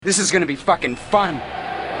This is gonna be fucking fun.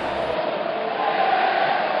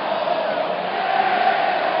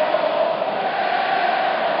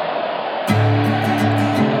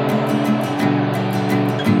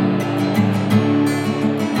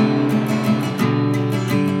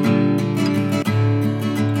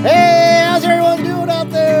 Hey, how's everyone doing out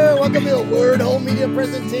there? Welcome to a Word Hole Media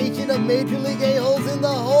presentation of Major League A-Holes in the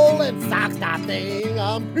Hole and Sox That Thing.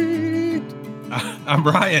 I'm Pete. I'm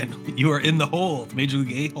Brian. You are in the hole. Major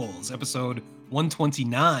League A-Holes, episode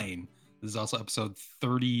 129. This is also episode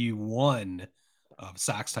 31 of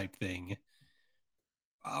Sox Type Thing.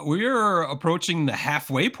 We're approaching the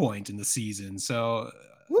halfway point in the season, so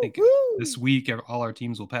I think this week all our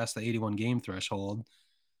teams will pass the 81 game threshold.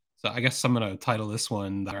 So I guess I'm going to title this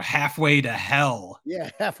one "They're Halfway to Hell." Yeah,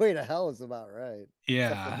 halfway to hell is about right.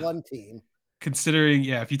 Yeah. Except for one team. Considering,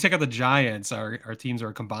 if you take out the Giants, our teams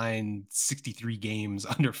are combined 63 games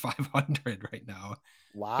under 500 right now.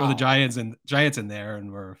 Wow. Throw the Giants in there,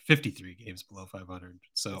 and we're 53 games below 500.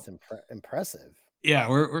 So that's impressive. Yeah,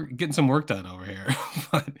 we're getting some work done over here.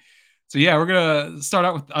 We're gonna start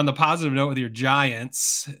out on the positive note with your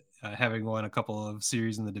Giants, having won a couple of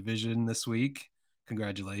series in the division this week.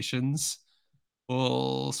 Congratulations.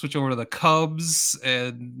 We'll switch over to the Cubs,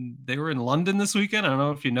 and they were in London this weekend. I don't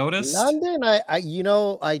know if you noticed. London, I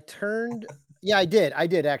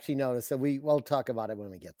did actually notice. So we'll talk about it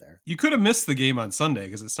when we get there. You could have missed the game on Sunday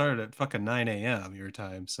because it started at fucking 9 a.m. your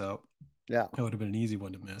time. So yeah, that would have been an easy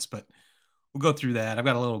one to miss. But we'll go through that. I've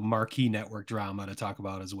got a little marquee network drama to talk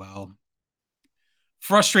about as well.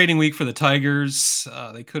 Frustrating week for the Tigers.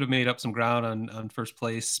 They could have made up some ground on first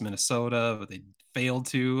place, Minnesota, but they failed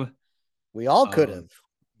to. We all could have.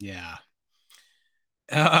 Yeah.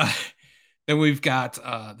 Then we've got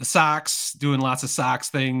the Sox doing lots of Sox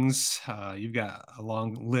things. You've got a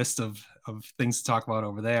long list of things to talk about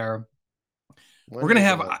over there. We're going to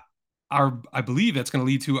have I believe that's going to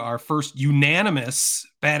lead to our first unanimous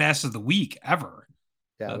Badass of the Week ever.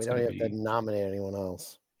 Yeah, we don't have to nominate anyone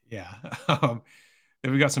else. Yeah.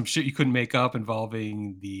 Then we got some shit you couldn't make up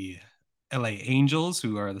involving the LA Angels,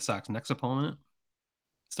 who are the Sox next opponent.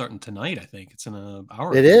 Starting tonight, I think. It's in an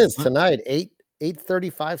hour. It is tonight,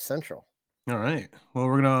 8:35 Central. All right. Well,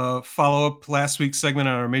 we're going to follow up last week's segment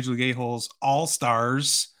on our Major League A-Holes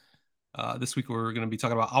All-Stars. This week, we're going to be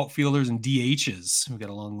talking about outfielders and DHs. We've got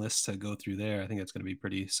a long list to go through there. I think it's going to be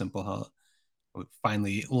pretty simple how we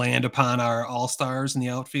finally land upon our All-Stars in the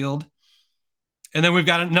outfield. And then we've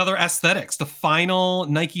got another aesthetics, the final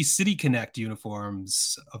Nike City Connect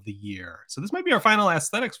uniforms of the year. So this might be our final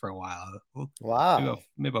aesthetics for a while. Wow.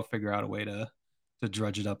 Maybe I'll figure out a way to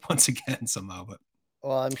dredge it up once again somehow. But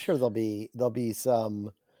well, I'm sure there'll be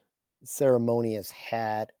some ceremonious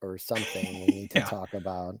hat or something we need to talk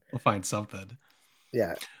about. We'll find something.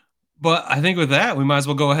 Yeah. But I think with that, we might as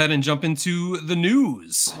well go ahead and jump into the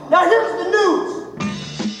news. Now here's the news.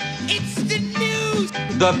 It's the news.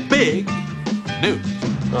 The big news.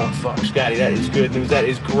 Oh, fuck, Scotty, that is good news. That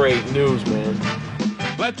is great news, man.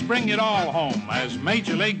 Let's bring it all home as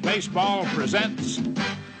Major League Baseball presents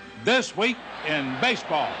This Week in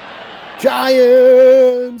Baseball.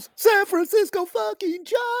 Giants! San Francisco fucking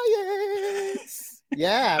Giants!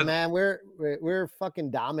 Yeah, man, we're fucking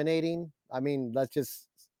dominating. I mean, let's just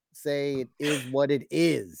say it is what it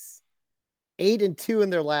is. 8-2 in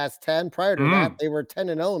their last 10. Prior to that, they were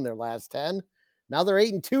 10-0 in their last 10. Now they're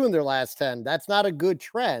 8-2 in their last 10. That's not a good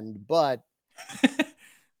trend, but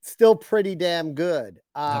still pretty damn good.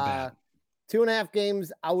 2.5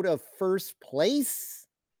 games out of first place,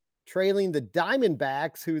 trailing the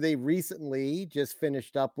Diamondbacks, who they recently just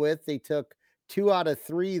finished up with. They took 2 out of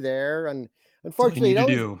 3 there, and unfortunately,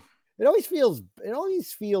 it always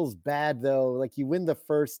feels bad though. Like you win the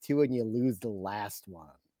first 2 and you lose the last one.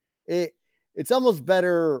 It's almost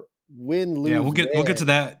better. Win, lose. Yeah, we'll get to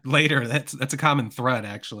that later. That's a common thread,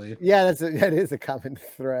 actually. Yeah, that is a common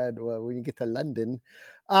thread when you get to London.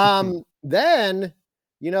 Then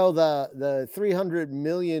the $300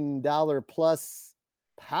 million plus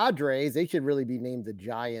Padres, they should really be named the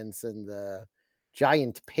Giants, and the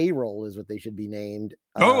Giant Payroll is what they should be named.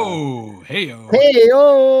 Hey-o,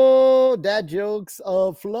 dad jokes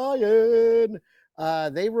of flying.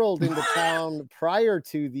 They rolled into town prior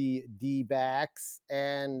to the D-backs,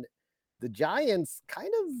 and the Giants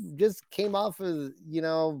kind of just came off of,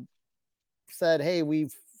 said, hey,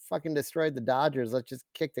 we've fucking destroyed the Dodgers. Let's just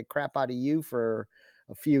kick the crap out of you for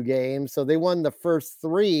a few games. So they won the first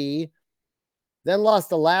 3, then lost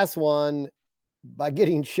the last one by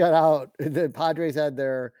getting shut out. The Padres had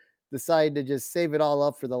decided to just save it all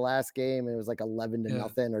up for the last game. And it was like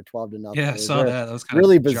 11-0 or 12-0. Yeah, I saw that. That was kind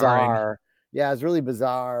really of bizarre. Jarring. Yeah, it was really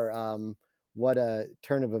bizarre. what a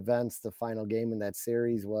turn of events the final game in that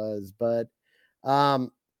series was. But I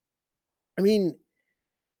mean,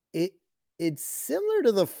 it it's similar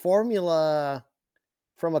to the formula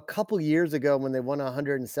from a couple years ago when they won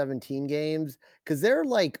 117 games, because they're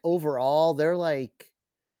like overall, they're like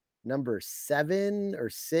number 7 or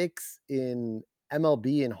 6 in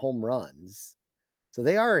MLB in home runs. So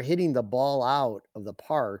they are hitting the ball out of the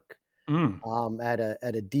park at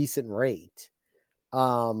a decent rate.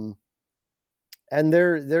 And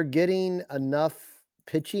they're getting enough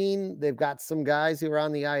pitching. They've got some guys who are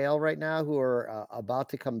on the IL right now who are about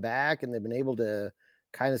to come back, and they've been able to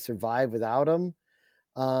kind of survive without them.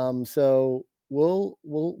 So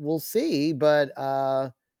we'll see, but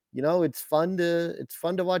it's fun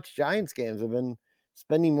to watch Giants games. I've been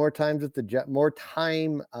spending more time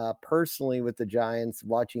personally with the Giants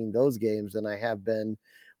watching those games than I have been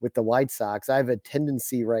with the White Sox. I have a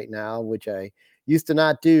tendency right now, which I used to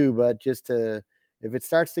not do, but if it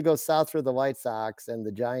starts to go south for the White Sox and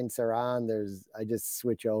the Giants are on, I just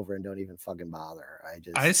switch over and don't even fucking bother.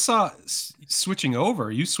 I saw switching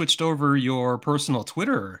over. You switched over your personal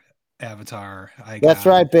Twitter avatar. That's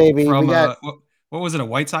right, baby. From what was it? A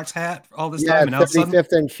White Sox hat all this time? And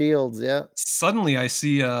 35th and Shields. Yeah. Suddenly I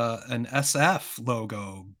see an SF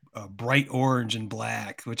logo, bright orange and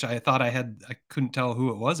black, which I thought I couldn't tell who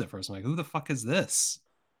it was at first. I'm like, who the fuck is this?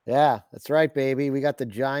 Yeah, that's right, baby. We got the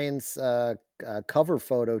Giants cover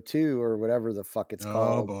photo too, or whatever the fuck it's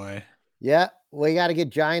called. Oh boy. Yeah, we got to get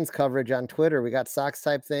Giants coverage on Twitter. We got Sox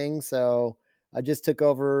type thing, so I just took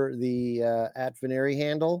over the @Veneri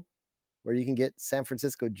handle, where you can get San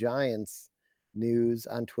Francisco Giants news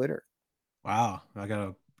on Twitter. Wow, I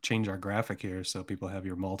gotta change our graphic here so people have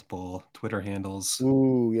your multiple Twitter handles.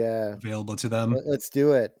 Ooh, yeah, available to them. Let's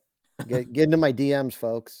do it. Get into my DMs,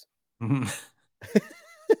 folks.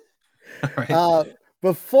 All right.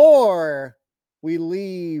 Before we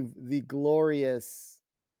leave the glorious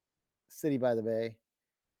City by the Bay,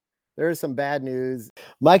 there is some bad news.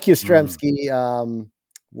 Mike Yastrzemski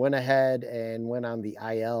went ahead and went on the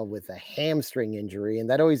IL with a hamstring injury, and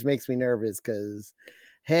that always makes me nervous because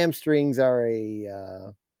hamstrings are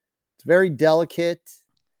it's very delicate,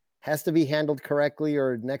 has to be handled correctly,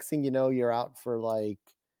 or next thing you know, you're out for like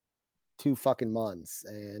 2 fucking months.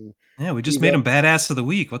 And yeah, we just made him badass of the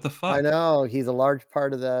week. What the fuck? I know, he's a large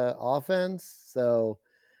part of the offense. So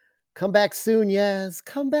come back soon, yes.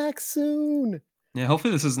 Come back soon. Yeah,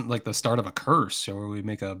 hopefully this isn't like the start of a curse where we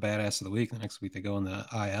make a badass of the week. The next week they go in the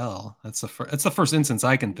IL. That's the first instance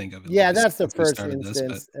I can think of. Yeah, that's the first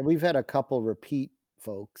instance. And we've had a couple repeat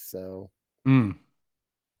folks. So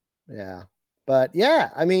yeah. But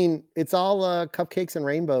yeah, I mean, it's all cupcakes and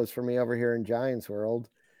rainbows for me over here in Giants world.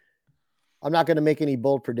 I'm not going to make any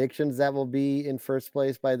bold predictions that will be in first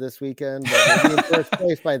place by this weekend, but we'll be in first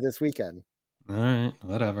place by this weekend. All right,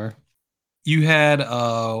 whatever. You had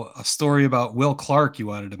a story about Will Clark you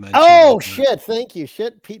wanted to mention. Oh, shit. Thank you.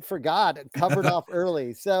 Shit, Pete forgot. Covered off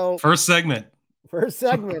early. So First segment.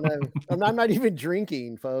 I'm not even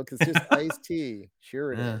drinking, folks. It's just iced tea.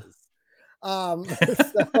 Sure it is.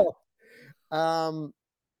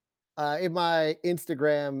 In my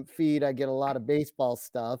Instagram feed, I get a lot of baseball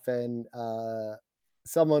stuff, and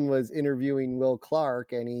someone was interviewing Will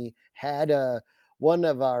Clark, and he had one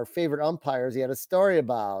of our favorite umpires. He had a story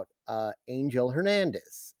about Angel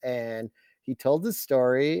Hernandez, and he told the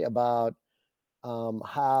story about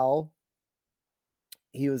how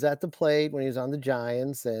he was at the plate when he was on the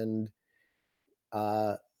Giants, and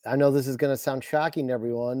I know this is going to sound shocking to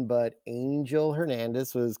everyone, but Angel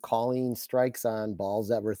Hernandez was calling strikes on balls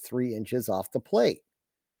that were 3 inches off the plate.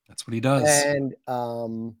 That's what he does. And,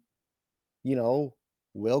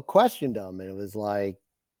 Will questioned him, and it was like,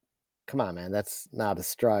 come on, man, that's not a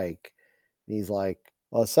strike. And he's like,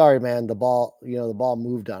 oh, sorry, man, the ball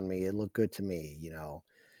moved on me. It looked good to me,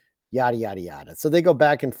 yada, yada, yada. So they go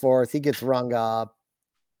back and forth. He gets rung up.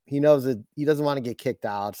 He knows that he doesn't want to get kicked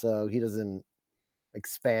out, so he doesn't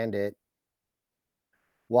expand it.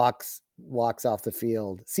 Walks off the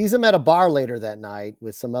field. Sees him at a bar later that night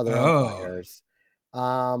with some other umpires.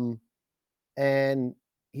 And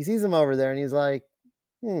he sees him over there, and he's like,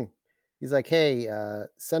 He's like, hey,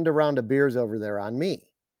 send a round of beers over there on me.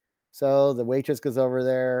 So the waitress goes over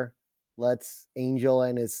there, lets Angel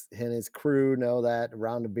and his crew know that a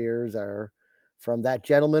round of beers are from that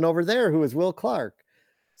gentleman over there who is Will Clark.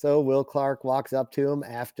 So Will Clark walks up to him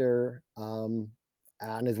after on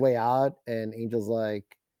his way out, and Angel's like,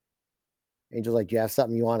 do you have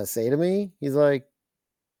something you want to say to me? He's like,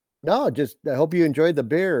 no, just I hope you enjoyed the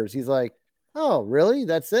beers. He's like, oh, really?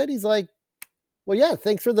 That's it? He's like, well, yeah,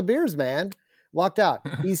 thanks for the beers, man. Walked out.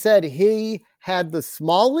 He said he had the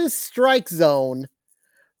smallest strike zone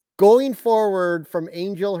going forward from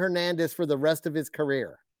Angel Hernandez for the rest of his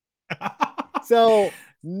career. So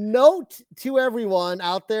note to everyone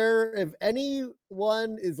out there, if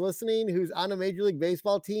anyone is listening who's on a Major League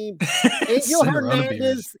Baseball team, Angel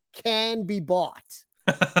Hernandez can be bought.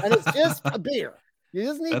 And it's just a beer. You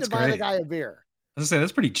just need to buy the guy a beer. I was gonna say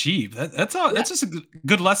that's pretty cheap. That's just a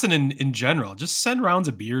good lesson in general. Just send rounds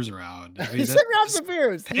of beers around. I mean, send rounds of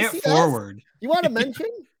beers. Pay it forward. You want to mention?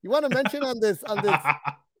 You want to mention on this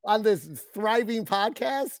thriving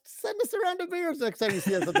podcast? Send us a round of beers next time you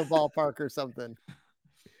see us at the ballpark or something.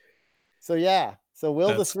 So yeah. So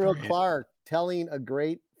Will the Thrill Clark telling a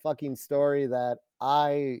great fucking story that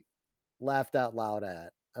I laughed out loud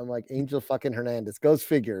at. I'm like, Angel fucking Hernandez. Goes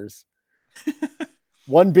figures.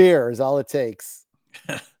 One beer is all it takes.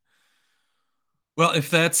 Well, if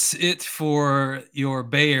that's it for your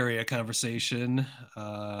Bay Area conversation,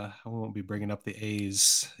 I won't be bringing up the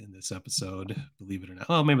A's in this episode, believe it or not.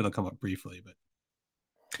 Well, maybe they'll come up briefly, but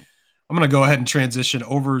I'm going to go ahead and transition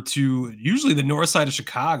over to usually the north side of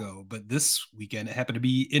Chicago, but this weekend it happened to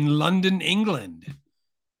be in London, England,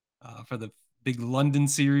 for the big London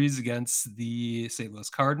series against the St. Louis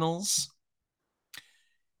Cardinals.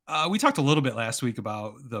 We talked a little bit last week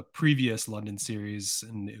about the previous London series,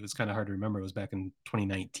 and it was kind of hard to remember. It was back in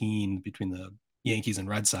 2019 between the Yankees and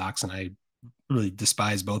Red Sox, and I really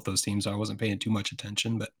despise both those teams, so I wasn't paying too much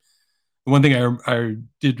attention. But the one thing I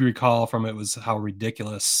did recall from it was how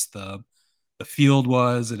ridiculous the field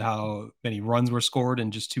was and how many runs were scored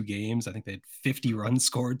in just 2 games. I think they had 50 runs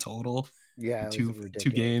scored total. Yeah, two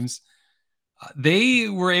games. They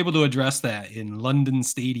were able to address that in London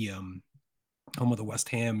Stadium, home of the West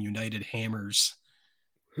Ham United Hammers.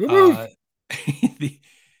 They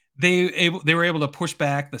were able to push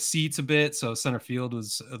back the seats a bit, so center field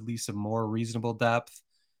was at least a more reasonable depth.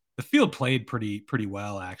 The field played pretty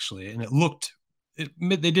well, actually, and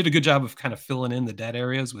they did a good job of kind of filling in the dead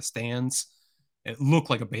areas with stands. It looked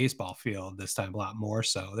like a baseball field this time, a lot more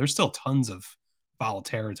so. There's still tons of foul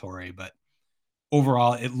territory, but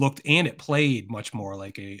overall it played much more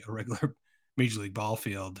like a regular Major League ball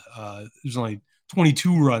field. There's only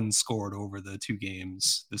 22 runs scored over the 2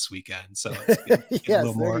 games this weekend, so it's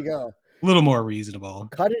yes, there you go. A little more reasonable.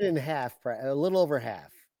 Cut it in half, a little over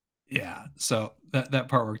half. Yeah, so that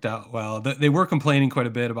part worked out well. They were complaining quite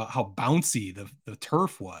a bit about how bouncy the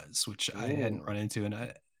turf was, which I hadn't run into,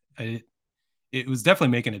 and it was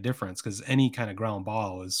definitely making a difference because any kind of ground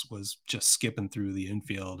ball was just skipping through the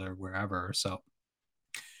infield or wherever. So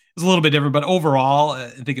it was a little bit different, but overall, I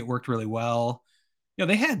think it worked really well. You know,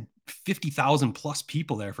 they had 50,000 plus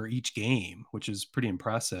people there for each game, which is pretty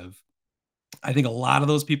impressive. I think a lot of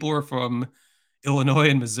those people were from Illinois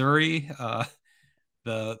and Missouri.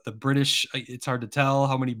 The British, it's hard to tell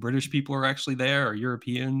how many British people are actually there or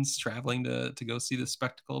Europeans traveling to go see this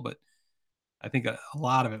spectacle, but I think a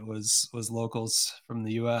lot of it was locals from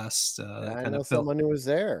the U.S. I know someone who was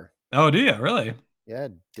there. Oh, do you really? Yeah,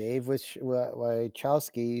 Dave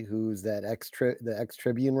Wachowski, who's the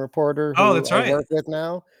ex-Tribune reporter. Oh, that's right. I work with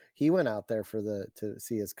now. He went out there to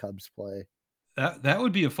see his Cubs play. That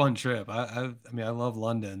would be a fun trip. I mean, I love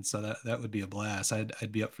London, so that would be a blast.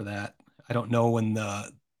 I'd be up for that. I don't know when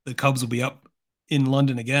the Cubs will be up in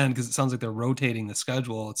London again because it sounds like they're rotating the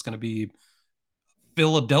schedule. It's going to be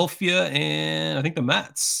Philadelphia and I think the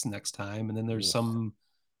Mets next time, and then there's some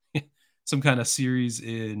kind of series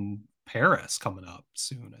in Paris coming up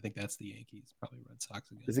soon. I think that's the Yankees, probably Red Sox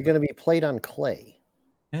again. Is it going to be played on clay?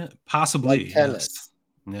 Yeah, possibly. Like tennis.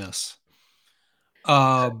 Yes.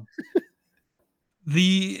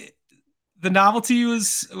 The novelty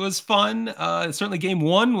was fun. Certainly game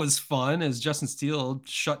 1 was fun as Justin Steele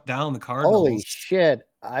shut down the Cardinals. Holy shit.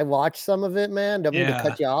 I watched some of it, man. Don't mean to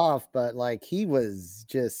cut you off, but like he was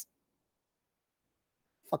just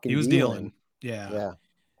fucking He was dealing. Yeah.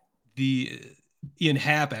 The Ian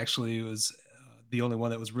Happ actually was the only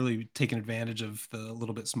one that was really taking advantage of the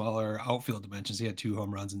little bit smaller outfield dimensions. He had 2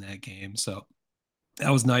 home runs in that game. So that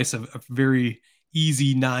was nice. A very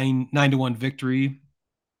easy 9-1 victory.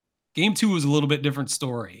 Game 2 was a little bit different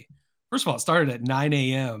story. First of all, it started at 9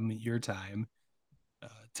 a.m. your time,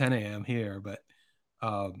 10 a.m. here, but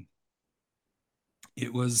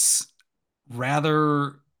it was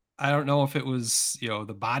rather, I don't know if it was,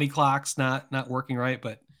 the body clock's not working right,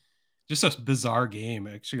 but just a bizarre game.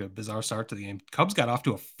 Actually, a bizarre start to the game. Cubs got off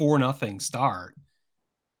to a 4-0 start,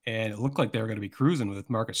 and it looked like they were going to be cruising with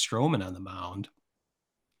Marcus Stroman on the mound.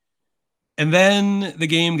 And then the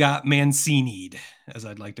game got Mancini'd, as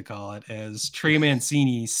I'd like to call it, as Trey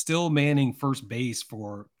Mancini still manning first base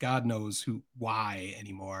for God knows why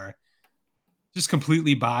anymore. just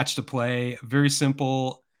completely botched a play. Very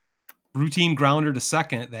simple routine grounder to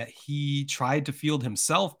second that he tried to field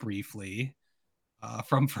himself briefly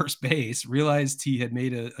from first base, realized he had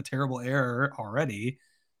made a terrible error already,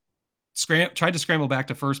 tried to scramble back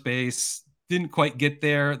to first base, didn't quite get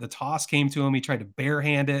there. The toss came to him. He tried to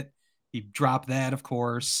barehand it. He dropped that, of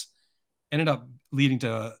course, ended up leading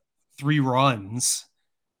to 3 runs.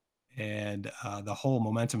 And the whole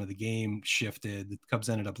momentum of the game shifted. The Cubs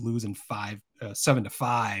ended up losing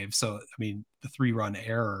 7-5. So, I mean, the 3-run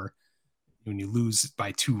error when you lose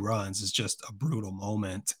by 2 runs is just a brutal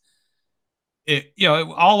moment. It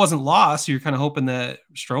all wasn't lost. You're kind of hoping that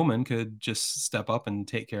Stroman could just step up and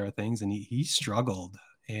take care of things, and he struggled.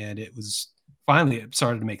 And it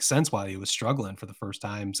started to make sense why he was struggling for the first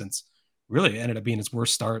time since really it ended up being his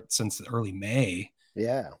worst start since early May.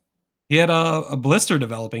 Yeah. He had a blister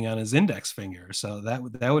developing on his index finger, so that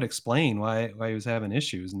would explain why he was having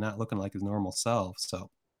issues and not looking like his normal self. So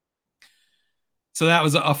that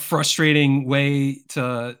was a frustrating way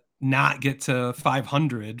to not get to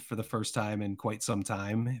 500 for the first time in quite some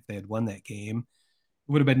time. If they had won that game,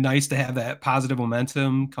 it would have been nice to have that positive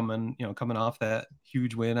momentum coming off that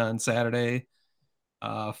huge win on Saturday,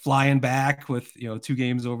 flying back with 2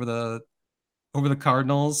 games over the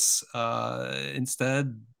Cardinals.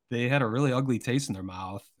 Instead, they had a really ugly taste in their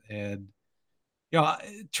mouth. And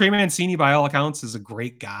Trey Mancini, by all accounts, is a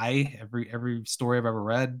great guy. Every story I've ever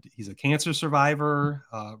read, he's a cancer survivor.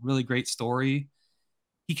 Really great story.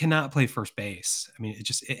 He cannot play first base. I mean,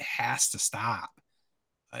 it has to stop.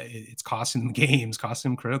 It's costing them games,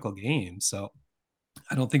 costing him critical games. So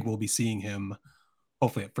I don't think we'll be seeing him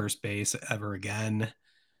hopefully at first base ever again.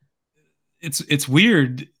 It's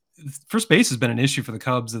weird. First base has been an issue for the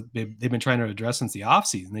Cubs that they've been trying to address since the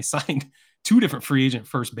offseason. They signed 2 different free agent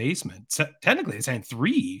first basemen. Technically, they signed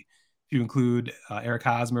 3 if you include Eric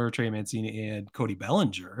Hosmer, Trey Mancini, and Cody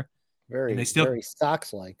Bellinger. Very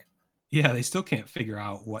Sox-like. Yeah, they still can't figure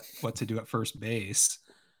out what to do at first base.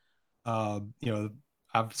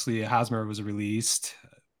 Obviously Hosmer was released.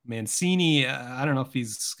 Mancini, I don't know if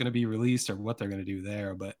he's going to be released or what they're going to do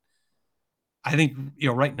there, but I think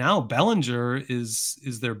right now Bellinger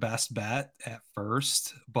is their best bet at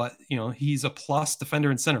first, but he's a plus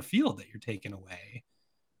defender in center field that you're taking away.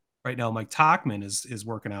 Right now Mike Tauchman is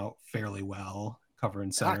working out fairly well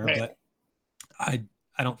covering center, but I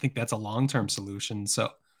don't think that's a long-term solution. So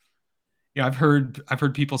I've heard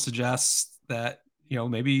people suggest that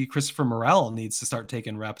maybe Christopher Morel needs to start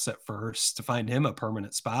taking reps at first to find him a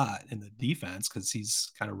permanent spot in the defense because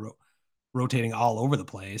he's kind of rotating all over the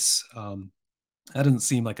place. That doesn't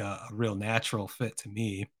seem like a real natural fit to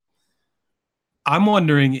me. I'm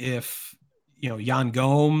wondering if, Yan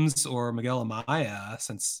Gomes or Miguel Amaya,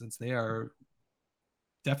 since they are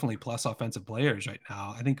definitely plus offensive players right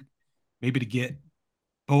now, I think maybe to get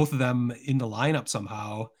both of them in the lineup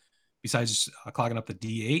somehow, besides clogging up the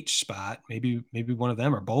DH spot, maybe one of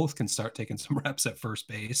them or both can start taking some reps at first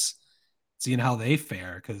base, seeing how they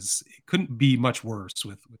fare, because it couldn't be much worse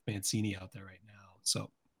with Mancini out there right now. So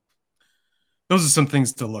those are some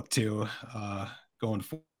things to look to going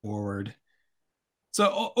forward.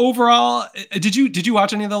 So overall, did you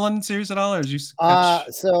watch any of the London series at all, or did you catch...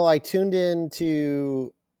 So I tuned in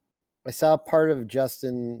I saw part of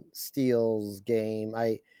Justin Steele's game.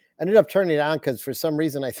 I ended up turning it on because for some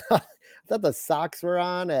reason I thought the Sox were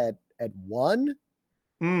on at 1.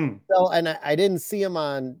 So, and I didn't see him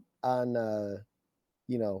on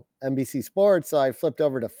NBC Sports. So I flipped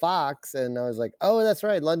over to Fox and I was like, oh, that's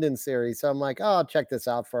right, London series. So I'm like, oh, I'll check this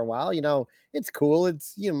out for a while. It's cool.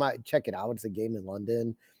 It's, might check it out. It's a game in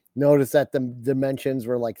London. Notice that the dimensions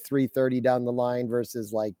were like 330 down the line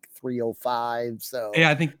versus like 305. So yeah,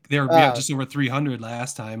 I think they were just over 300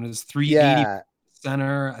 last time. It was 380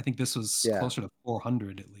 center. I think this was closer to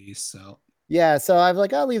 400 at least. So yeah, so I was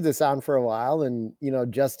like, I'll leave this on for a while. And,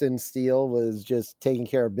 Justin Steele was just taking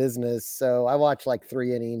care of business. So I watched like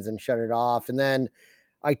 3 innings and shut it off. And then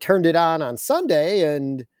I turned it on Sunday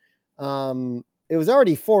and it was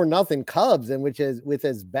already 4-0 Cubs. And which is with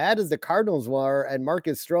as bad as the Cardinals were and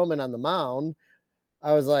Marcus Stroman on the mound,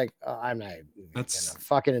 I was like, I'm not going to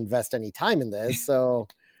fucking invest any time in this. So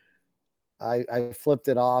I flipped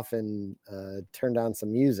it off and turned on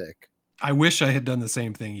some music. I wish I had done the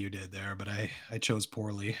same thing you did there, but I chose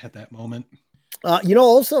poorly at that moment.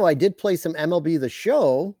 Also, I did play some MLB The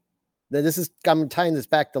Show. I'm tying this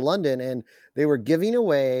back to London, and they were giving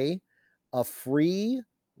away a free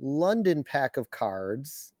London pack of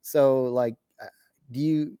cards. So, like, do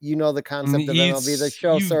you know the concept of MLB The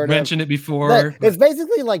Show? You mentioned it before. It's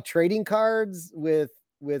basically like trading cards with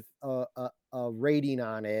a rating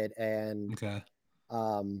on it, and okay.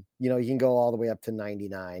 You can go all the way up to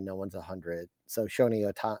 99. No one's 100. So Shohei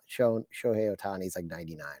Ohtani is like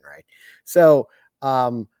 99, right? So,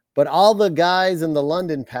 but all the guys in the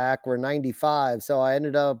London pack were 95. So I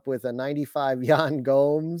ended up with a 95 Yan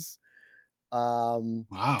Gomes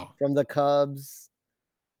Wow. from the Cubs.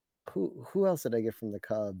 Who else did I get from the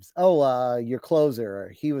Cubs? Oh, your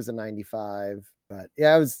closer. He was a 95. But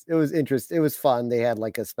yeah, it was interesting. It was fun. They had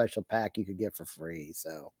like a special pack you could get for free.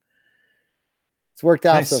 So it's worked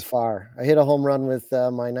out so far. I hit a home run with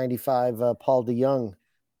my 95 Paul DeYoung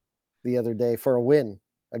the other day for a win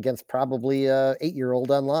against probably a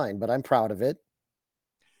 8-year-old online, but I'm proud of it.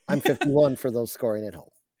 I'm 51 for those scoring at home.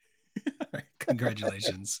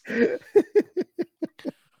 Congratulations.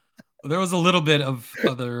 There was a little bit of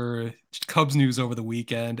other Cubs news over the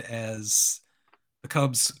weekend as the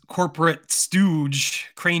Cubs corporate stooge,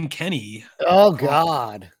 Crane Kenny. Oh,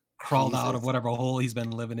 God. Crawled out of whatever hole he's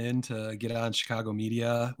been living in to get on Chicago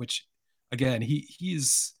media, which, again,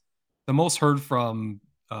 he's the most heard from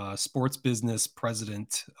sports business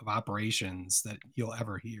president of operations that you'll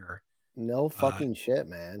ever hear. No fucking shit,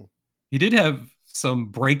 man. He did have some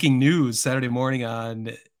breaking news Saturday morning on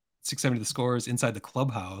 670 The Scores Inside the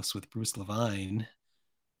Clubhouse with Bruce Levine.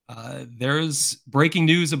 There's breaking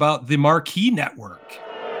news about the Marquee Network.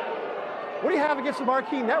 What do you have against the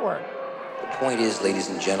Marquee Network? The point is, ladies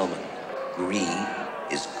and gentlemen, greed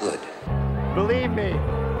is good. Believe me,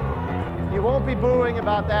 you won't be booing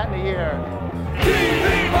about that in a year.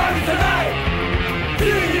 TV money tonight!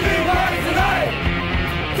 TV money tonight!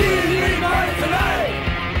 TV money tonight!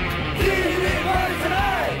 TV money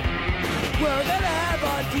tonight! We're gonna have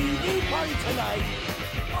a TV party tonight!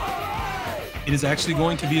 It is actually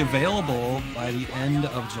going to be available by the end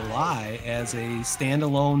of July as a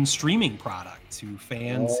standalone streaming product to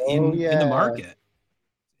fans in the market.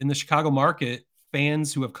 In the Chicago market,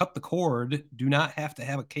 fans who have cut the cord do not have to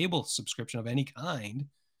have a cable subscription of any kind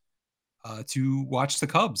to watch the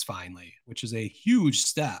Cubs finally, which is a huge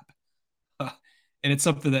step. And it's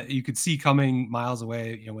something that you could see coming miles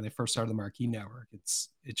away. When they first started the Marquee Network,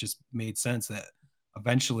 it just made sense that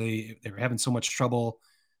eventually they were having so much trouble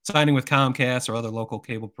signing with Comcast or other local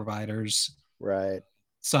cable providers, right?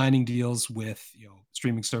 Signing deals with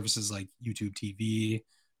streaming services like YouTube TV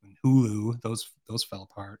and Hulu. Those fell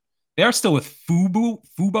apart. They are still with Fubo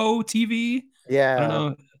TV. Yeah, I don't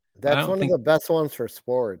know. That's one of the best ones for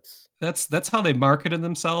sports. That's how they marketed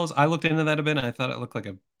themselves. I looked into that a bit, and I thought it looked like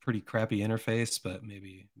a pretty crappy interface, but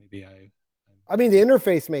maybe I mean, the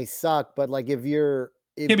interface may suck, but like if it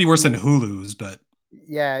can't be worse than Hulu's, but.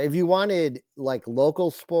 Yeah, if you wanted like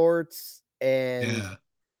local sports and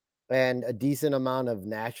a decent amount of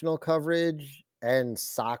national coverage and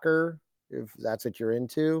soccer, if that's what you're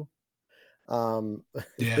into,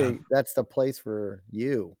 that's the place for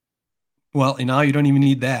you. Well, and now you don't even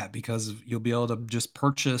need that because you'll be able to just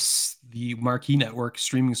purchase the Marquee Network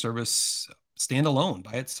streaming service standalone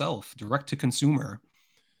by itself, direct to consumer.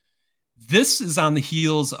 This is on the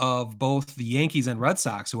heels of both the Yankees and Red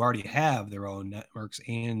Sox, who already have their own networks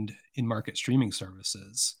and in-market streaming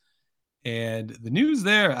services. And the news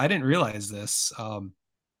there, I didn't realize this. It's a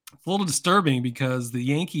little disturbing because the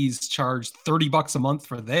Yankees charge $30 a month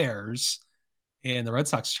for theirs, and the Red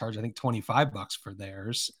Sox charge, I think, $25 for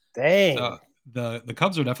theirs. Dang. So the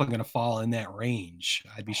Cubs are definitely going to fall in that range.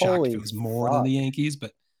 I'd be shocked if it was more than the Yankees,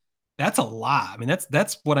 but that's a lot. I mean,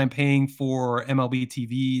 that's what I'm paying for MLB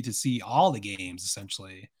TV to see all the games,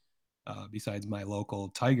 essentially, besides my local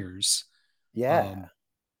Tigers. Yeah.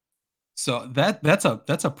 So that's a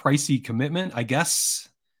pricey commitment, I guess.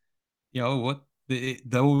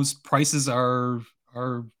 Those prices are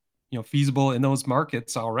feasible in those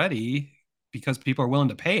markets already because people are willing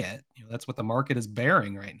to pay it. That's what the market is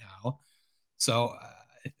bearing right now. So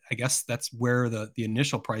I guess that's where the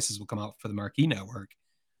initial prices will come out for the Marquee Network.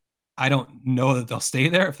 I don't know that they'll stay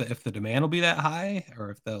there if the demand will be that high, or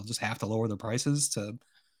if they'll just have to lower the prices to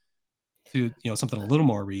something a little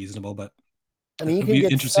more reasonable. But I mean, it'll be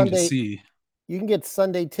interesting to see. You can get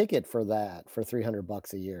Sunday ticket for that for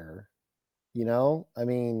 $300 a year. I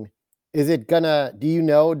mean, is it gonna? Do you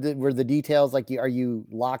know were the details like? Are you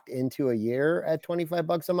locked into a year at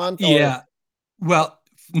 $25 a month? Yeah. Well,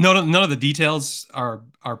 none of the details are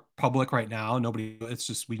public right now. It's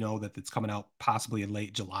just we know that it's coming out possibly in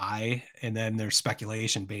late July, and then there's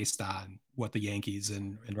speculation based on what the Yankees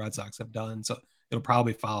and Red Sox have done. So it'll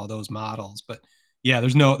probably follow those models. But yeah,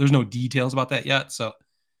 there's no details about that yet. So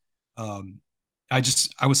I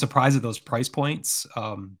was surprised at those price points.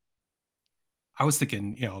 I was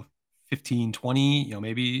thinking, 15, 20,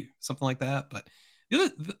 maybe something like that. But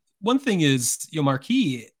the one thing is,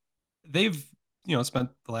 Marquee, they've spent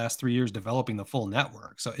the last 3 years developing the full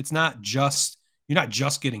network. So it's not just, you're not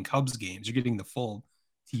just getting Cubs games, you're getting the full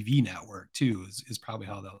TV network too, is probably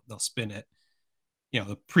how they'll spin it.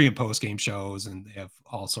 The pre and post game shows, and they have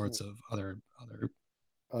all sorts of other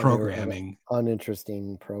programming.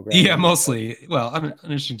 Uninteresting programming. Yeah, mostly. Well,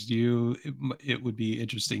 uninteresting to you. It would be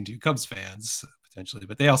interesting to Cubs fans potentially,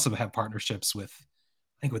 but they also have partnerships with,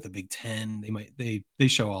 I think, with the Big Ten. They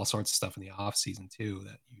show all sorts of stuff in the off season too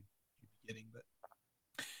that you'd be getting. But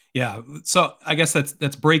yeah, so I guess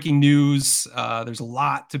that's breaking news. There's a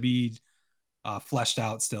lot to be fleshed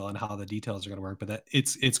out still on how the details are going to work, but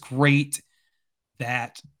it's great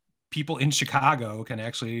that people in Chicago can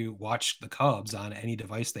actually watch the Cubs on any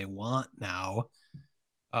device they want now,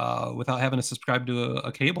 without having to subscribe to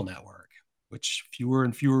a cable network, which fewer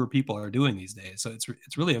and fewer people are doing these days. So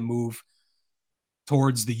it's really a move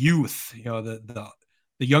towards the youth, the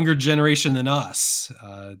younger generation than us,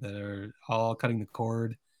 that are all cutting the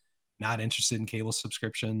cord, not interested in cable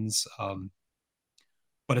subscriptions.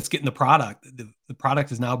 But it's getting the product. The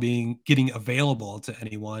product is now getting available to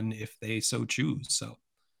anyone if they so choose. So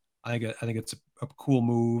I think it's a cool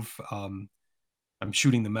move. I'm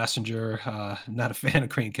shooting the messenger. Not a fan of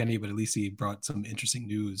Crane Kennedy, but at least he brought some interesting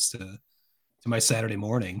news to my Saturday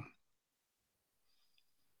morning.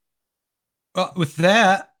 Well, with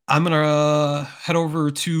that, I'm gonna head over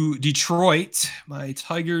to Detroit. My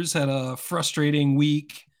Tigers had a frustrating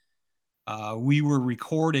week. We were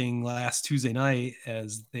recording last Tuesday night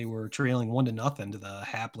as they were trailing 1-0 to the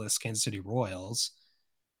hapless Kansas City Royals.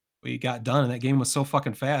 We got done, and that game was so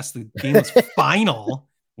fucking fast. The game was final,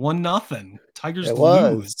 1-0. Tigers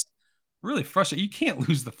lose. Really frustrating. You can't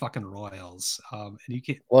lose the fucking Royals, and you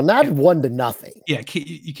can't. Well, not 1-0. Yeah,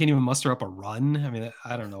 you can't even muster up a run. I mean,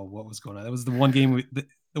 I don't know what was going on. That was the one game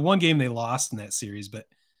the one game they lost in that series, but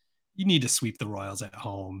you need to sweep the Royals at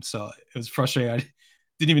home. So it was frustrating. I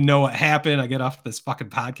didn't even know what happened. I get off this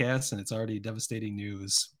fucking podcast, and it's already devastating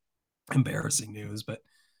news, embarrassing news, but.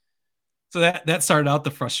 So that started out the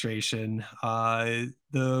frustration.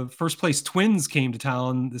 The first place Twins came to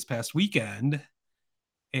town this past weekend,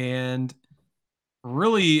 and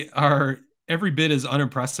really are every bit as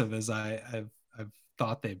unimpressive as I've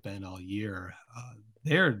thought they've been all year.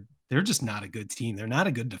 They're just not a good team. They're not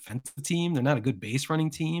a good defensive team. They're not a good base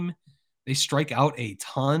running team. They strike out a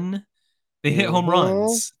ton. They hit home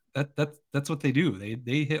runs. That's what they do.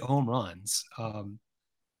 They hit home runs.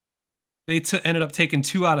 They ended up taking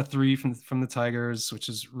 2 out of 3 from the Tigers, which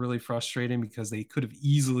is really frustrating because they could have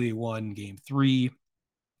easily won game 3.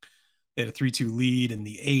 They had a 3-2 lead in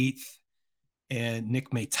the 8th, and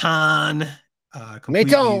Nick Maton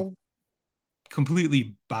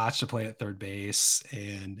completely botched a play at third base,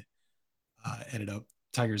 and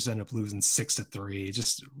Tigers ended up losing 6-3.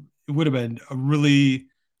 Just, it would have been a really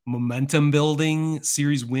momentum building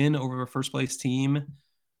series win over a first place team.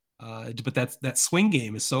 But that swing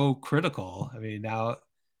game is so critical. I mean, now,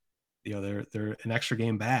 they're an extra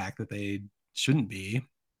game back that they shouldn't be.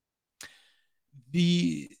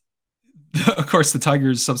 Of course, the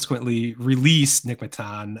Tigers subsequently released Nick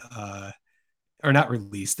Maton, or not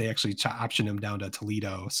released. They actually optioned him down to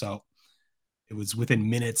Toledo. So it was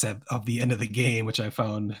within minutes of the end of the game, which I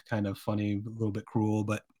found kind of funny, a little bit cruel,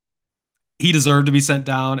 but he deserved to be sent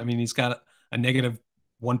down. I mean, he's got a negative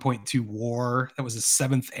 1.2 WAR. That was his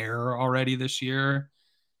 7th error already this year.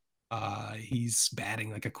 He's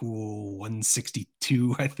batting like a cool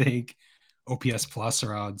 162, I think. OPS plus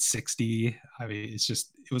around 60. I mean,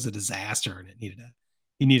 it was a disaster, and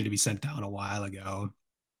he needed to be sent down a while ago.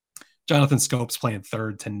 Jonathan Scope's playing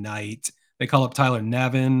third tonight. They call up Tyler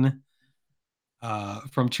Nevin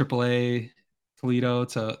from AAA Toledo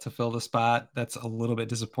to fill the spot. That's a little bit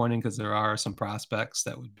disappointing because there are some prospects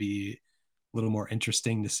that would be a little more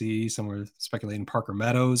interesting to see. Some were speculating Parker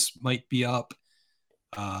Meadows might be up.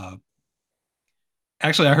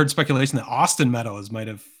 Actually, I heard speculation that Austin Meadows might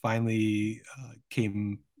have finally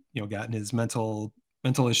gotten his mental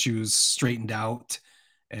issues straightened out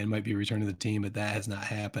and might be returning to the team, but that has not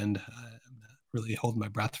happened. I'm not really holding my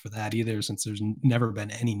breath for that either, since there's never been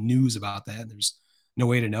any news about that. There's no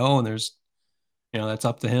way to know, and there's, that's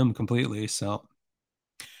up to him completely. So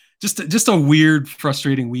just a weird,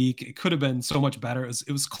 frustrating week. It could have been so much better.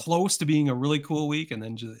 It was close to being a really cool week, and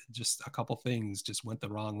then just a couple things just went the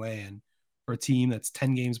wrong way. And for a team that's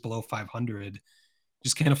 10 games below 500,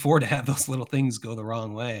 just can't afford to have those little things go the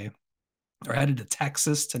wrong way. They're headed to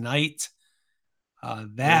Texas tonight.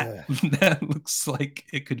 That looks like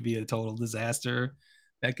it could be a total disaster.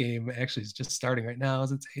 That game actually is just starting right now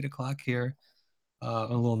as it's 8:00 here.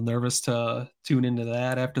 I'm a little nervous to tune into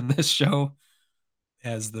that after this show.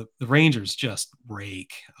 as the Rangers just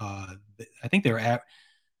rake. I think they were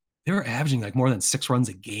averaging like more than 6 runs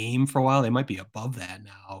a game for a while. They might be above that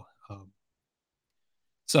now.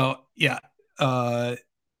 So yeah,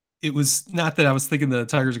 it was not that I was thinking the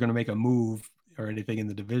Tigers are going to make a move or anything in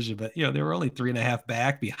the division, but they were only 3.5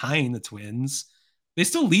 back behind the Twins. They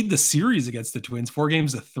still lead the series against the Twins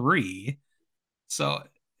 4-3. So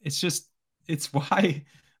it's why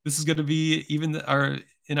this is going to be even with our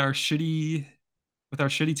shitty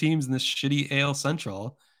teams in this shitty AL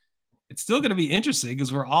Central. It's still going to be interesting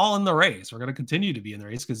because we're all in the race. We're going to continue to be in the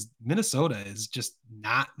race because Minnesota is just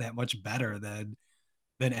not that much better than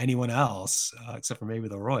anyone else, except for maybe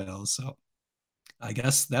the Royals. So I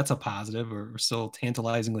guess that's a positive. We're still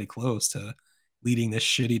tantalizingly close to leading this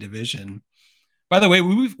shitty division. By the way,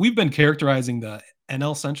 we've been characterizing the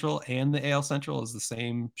NL Central and the AL Central as the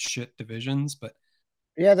same shit divisions, but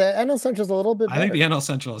yeah, the NL Central is a little bit better. I think the NL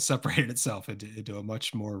Central has separated itself into a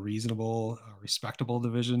much more reasonable, respectable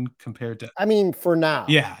division compared to. I mean, for now,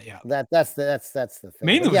 yeah. That's the thing.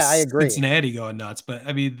 Mainly, yeah, I agree. Cincinnati going nuts, but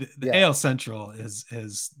I mean, the AL Central has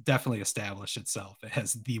definitely established itself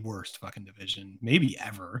as the worst fucking division, maybe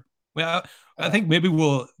ever. Well, I think maybe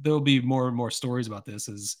there'll be more and more stories about this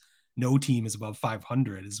as no team is above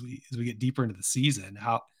 500 as we get deeper into the season.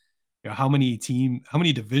 How many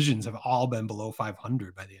divisions have all been below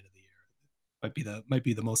 500 by the end of the year? Might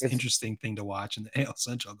be the most interesting thing to watch in the AL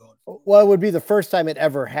Central going forward. Well, it would be the first time it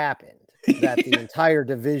ever happened that the entire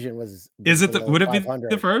division was. Would it be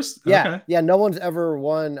the first? Yeah, okay. Yeah. No one's ever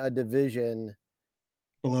won a division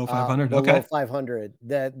below 500. Below 500.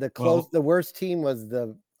 The worst team was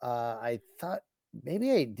the. I thought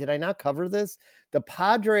maybe did I not cover this? The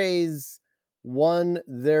Padres won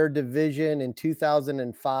their division in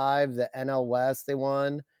 2005. The NL West they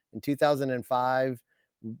won in 2005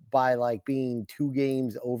 by like being 2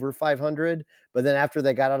 games over 500. But then after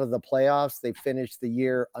they got out of the playoffs, they finished the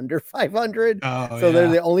year under 500. So they're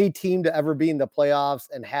the only team to ever be in the playoffs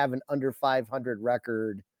and have an under 500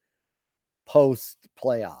 record post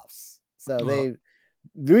playoffs. So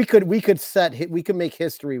we could make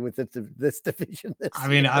history with this division.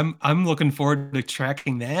 I'm looking forward to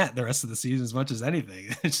tracking that the rest of the season as much as anything.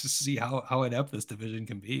 Just to see how inept this division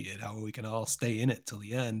can be and how we can all stay in it till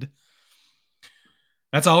the end.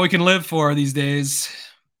 That's all we can live for these days.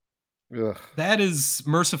 Ugh. That is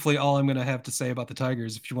mercifully all I'm going to have to say about the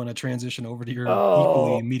Tigers. If you want to transition over to your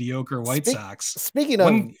equally mediocre White Sox. Speaking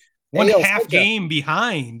of one half game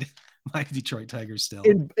behind my Detroit Tigers still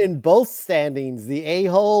in both standings, the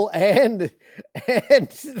A-hole and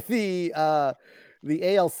the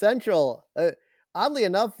AL Central. Oddly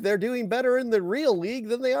enough, they're doing better in the real league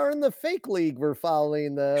than they are in the fake league. We're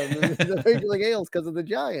following the Major League Ales because of the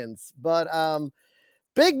Giants. But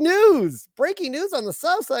big news, breaking news on the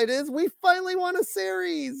South Side is we finally won a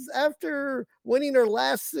series after winning the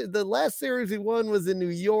last series we won was in New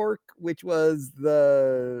York, which was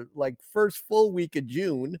the first full week of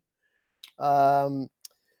June.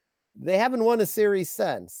 They haven't won a series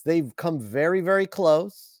since. They've come very, very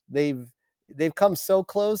close. They've come so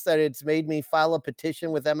close that it's made me file a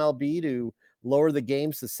petition with MLB to lower the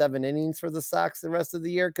games to 7 innings for the Sox the rest of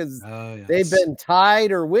the year because they've been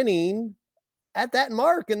tied or winning at that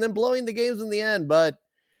mark and then blowing the games in the end. But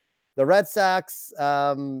the Red Sox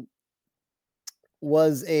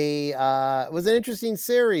was an interesting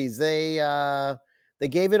series. They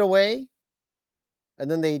gave it away. And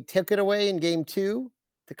then they took it away in game 2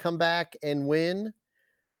 to come back and win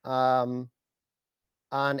on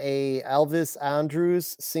a Elvis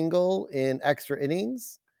Andrus single in extra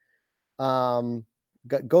innings. Go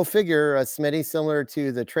figure, Smitty, similar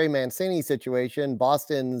to the Trey Mancini situation.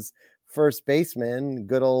 Boston's first baseman,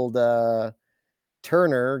 good old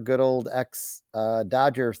Turner, good old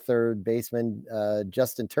ex-Dodger third baseman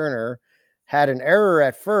Justin Turner, had an error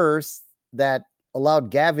at first that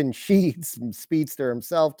allowed Gavin Sheets, speedster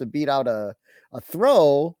himself, to beat out a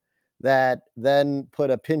throw that then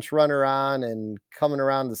put a pinch runner on and coming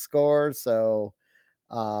around to score. So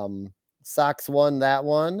Sox won that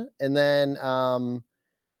one. And then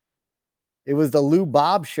it was the Lou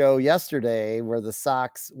Bob show yesterday where the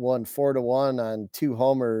Sox won 4-1 on 2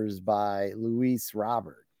 homers by Luis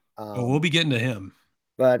Robert. We'll be getting to him.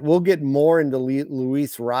 But we'll get more into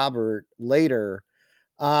Luis Robert later.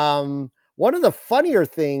 One of the funnier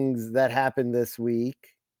things that happened this week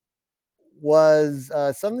was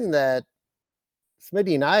something that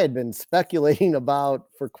Smitty and I had been speculating about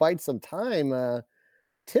for quite some time.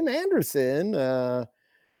 Tim Anderson,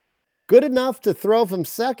 good enough to throw from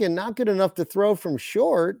second, not good enough to throw from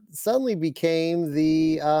short, suddenly became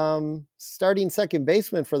the starting second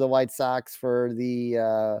baseman for the White Sox for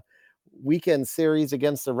the weekend series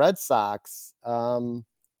against the Red Sox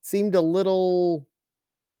seemed a little,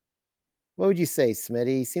 what would you say,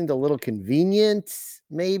 Smitty? Seemed a little convenient,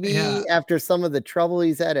 maybe, after some of the trouble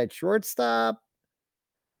he's had at shortstop.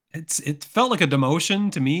 It felt like a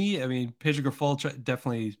demotion to me. I mean, Pedro Grifol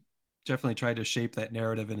definitely tried to shape that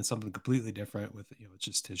narrative into something completely different with,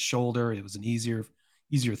 just his shoulder. It was an easier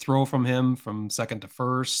throw from him from second to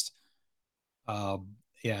first.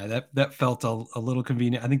 That felt a little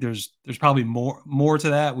convenient. I think there's probably more to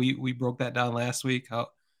that. We broke that down last week, how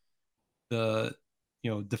the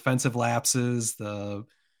defensive lapses, the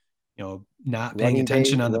not paying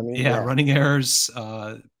attention on running errors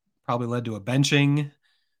probably led to a benching,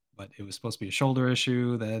 but it was supposed to be a shoulder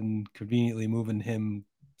issue. Then conveniently moving him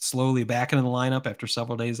slowly back into the lineup after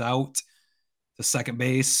several days out to second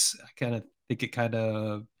base. I kind of think it kind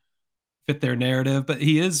of fit their narrative, but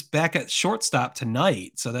he is back at shortstop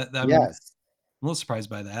tonight. So I'm a little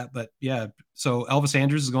surprised by that, but yeah. So Elvis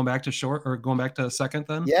Andrus is going back to second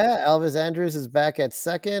then? Yeah, Elvis Andrus is back at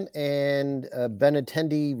second, and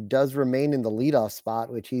Benintendi does remain in the leadoff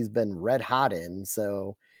spot, which he's been red hot in.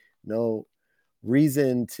 So no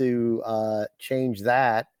reason to change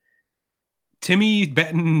that. Timmy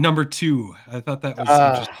batting number 2. I thought that was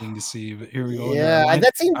interesting to see, but here we go. Yeah,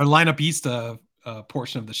 our lineup East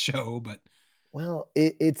portion of the show, but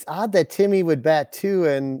it's odd that Timmy would bat 2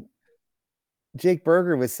 and Jake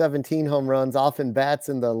Berger with 17 home runs often bats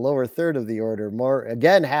in the lower third of the order. More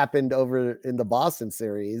again happened over in the Boston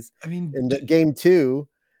series. I mean, in the game 2,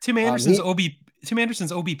 Tim Anderson's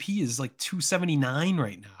OBP is like 279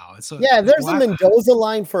 right now. So there's a Mendoza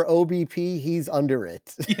line for OBP. He's under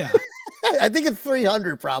it. Yeah. I think it's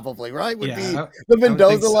 300 probably, right? Would be the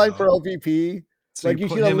Mendoza line for OBP. So like you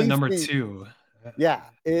should him at number 2. Yeah.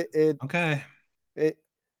 Okay. It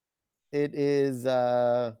is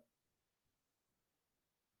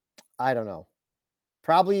I don't know.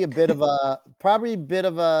 Probably a bit of a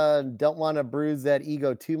don't want to bruise that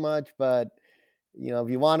ego too much, but if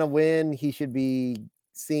you want to win, he should be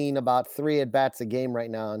seeing about 3 at bats a game right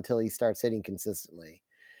now until he starts hitting consistently.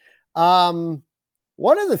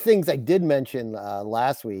 One of the things I did mention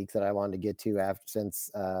last week that I wanted to get to since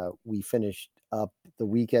we finished up the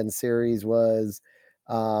weekend series was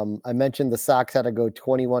I mentioned the Sox had to go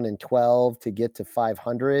 21-12 to get to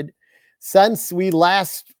 500. Since we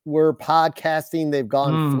last were podcasting, they've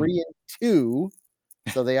gone 3-2.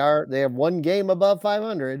 So they have 1 game above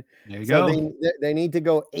 500. There you go. They need to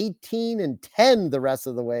go 18-10 the rest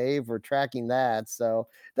of the way if we're tracking that. So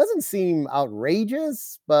it doesn't seem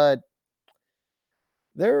outrageous, but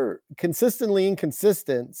they're consistently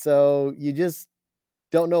inconsistent. So you just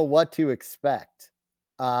don't know what to expect.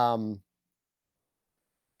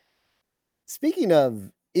 Speaking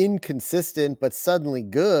of inconsistent but suddenly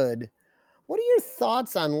good, what are your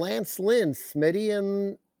thoughts on Lance Lynn, Smitty,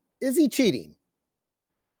 and is he cheating?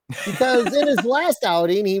 Because in his last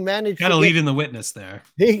outing, he managed to lead in the witness there.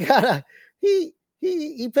 He pitched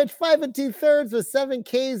 5 2/3 with 7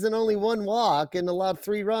 Ks and only 1 walk and allowed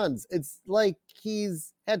 3 runs. It's like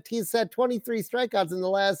he's had 23 strikeouts in the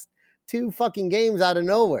last 2 fucking games out of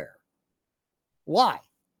nowhere. Why?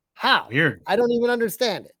 How? Weird. I don't even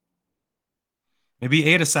understand it. Maybe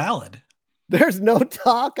he ate a salad. There's no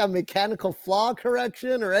talk on mechanical flaw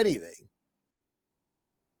correction or anything.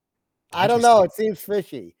 I don't know. It seems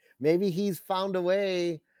fishy. Maybe he's found a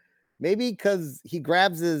way. Maybe because he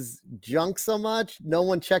grabs his junk so much, no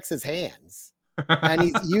one checks his hands. And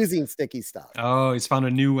he's using sticky stuff. Oh, he's found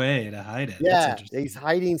a new way to hide it. Yeah, he's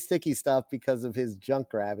hiding sticky stuff because of his junk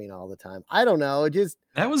grabbing all the time. I don't know.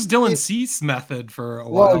 That was Dylan Cease method for a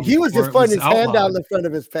while. Well, he was just putting his hand down the front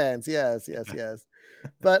of his pants. Yes.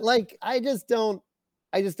 But I just don't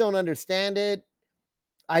understand it.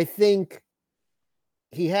 I think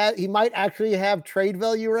he might actually have trade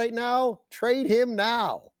value right now. Trade him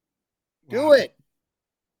now. Do it.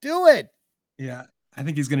 Yeah. I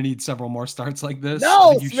think he's going to need several more starts like this.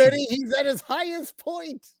 No, Smitty, he's at his highest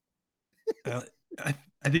point. I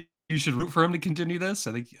think you should root for him to continue this.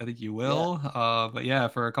 I think you will. Yeah. But yeah,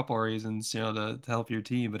 for a couple of reasons, to help your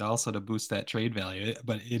team, but also to boost that trade value.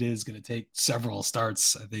 But it is going to take several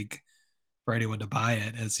starts, I think, for anyone to buy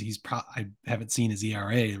it, as I haven't seen his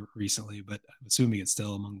ERA recently, but I'm assuming it's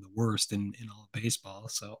still among the worst in all of baseball.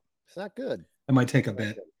 So it's not good. It might take a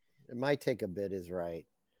bit. It might take a bit is right.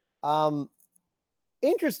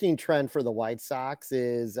 Interesting trend for the White Sox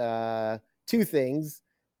is 2 things.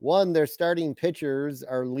 One, their starting pitchers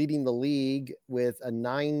are leading the league with a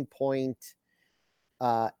 9.82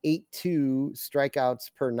 strikeouts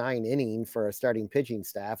per 9 inning for a starting pitching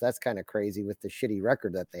staff. That's kind of crazy with the shitty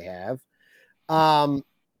record that they have.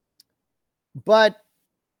 But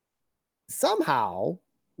somehow,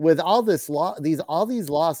 with all these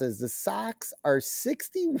losses, the Sox are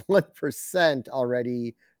 61%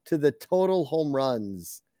 already to the total home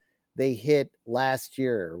runs they hit last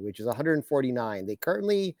year, which is 149. They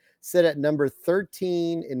currently sit at number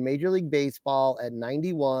 13 in Major League Baseball at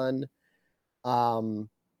 91,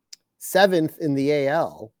 7th in the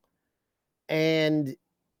AL, and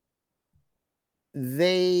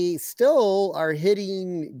they still are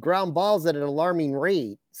hitting ground balls at an alarming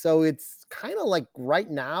rate. So it's kind of like right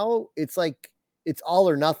now, it's like it's all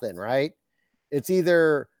or nothing, right? It's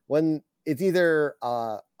either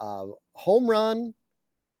a home run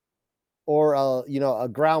or a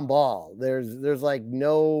ground ball. There's like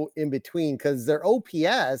no in between, because their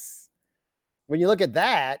OPS, when you look at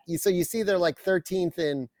that, you see they're like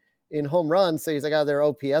 13th in home runs. So he's like, oh, their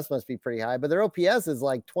OPS must be pretty high, but their OPS is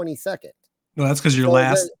like 22nd. No, that's because you're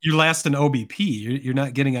last in OBP. You're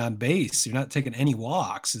not getting on base. You're not taking any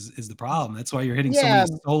walks is the problem. That's why you're hitting so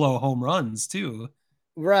many solo home runs too.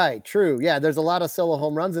 Right. True. Yeah. There's a lot of solo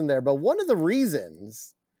home runs in there, but one of the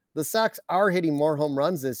reasons the Sox are hitting more home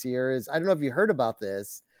runs this year is, I don't know if you heard about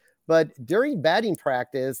this, but during batting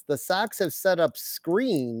practice, the Sox have set up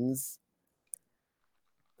screens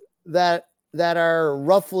that are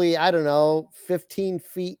roughly, I don't know, 15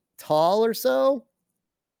 feet tall or so,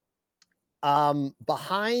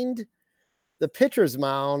 behind the pitcher's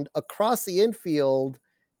mound across the infield,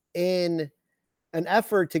 in an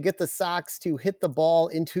effort to get the Sox to hit the ball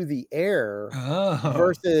into the air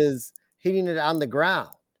versus hitting it on the ground.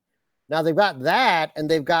 Now they've got that, and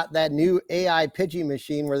they've got that new AI pitching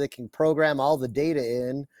machine where they can program all the data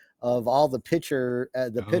in of all the pitchers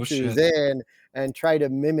in, and try to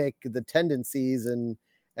mimic the tendencies and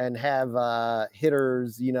have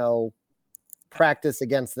hitters, practice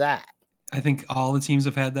against that. I think all the teams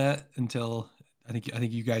have had that until I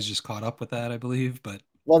think you guys just caught up with that, I believe. But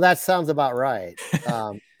well, that sounds about right.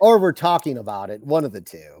 Or we're talking about it, one of the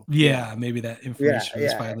two. Yeah, maybe that information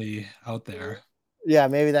is finally out there. Yeah,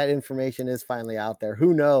 maybe that information is finally out there.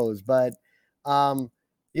 Who knows? But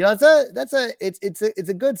it's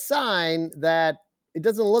a good sign that it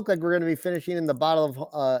doesn't look like we're going to be finishing in the bottom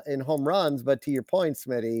of in home runs. But to your point,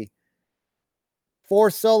 Smitty,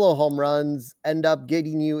 4 solo home runs end up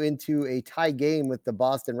getting you into a tie game with the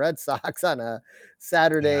Boston Red Sox on a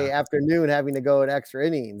Saturday afternoon, having to go in extra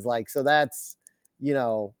innings. So that's,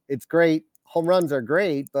 it's great. Home runs are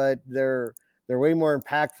great, but they're way more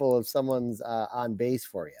impactful if someone's on base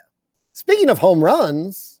for you. Speaking of home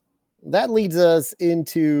runs, that leads us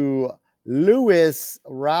into Luis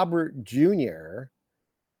Robert Jr.,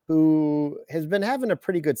 who has been having a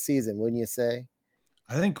pretty good season, wouldn't you say?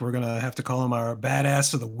 I think we're going to have to call him our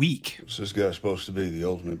badass of the week. Is this guy supposed to be the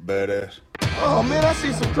ultimate badass? Oh, man, I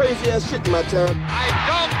see some crazy-ass shit in my town. I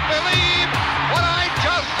don't believe what I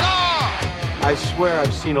just saw! I swear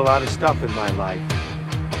I've seen a lot of stuff in my life,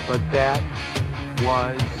 but that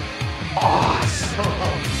was awesome.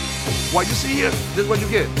 What you see here, this is what you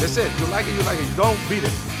get. That's it. You like it, you like it. Don't beat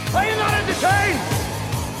it. Are you not entertained?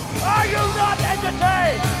 Are you not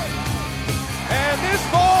entertained? And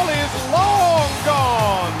this ball is long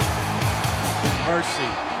gone. Mercy.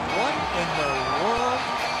 What in the world?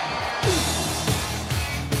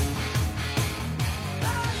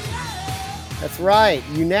 That's right.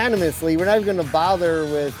 Unanimously. We're not even going to bother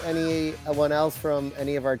with anyone else from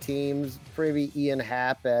any of our teams. Maybe Ian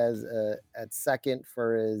Happ as at second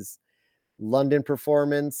for his London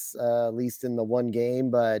performance, at least in the one game.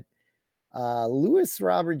 But Luis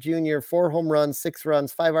Robert Jr., 4 home runs, 6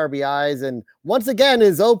 runs, 5 RBIs. And once again,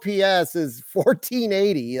 his OPS is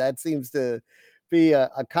 1480. That seems to be a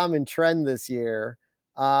common trend this year.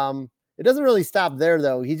 It doesn't really stop there,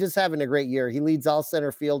 though. He's just having a great year. He leads all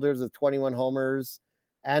center fielders with 21 homers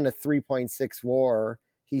and a 3.6 WAR.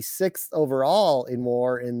 He's 6th overall in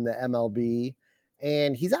WAR in the MLB,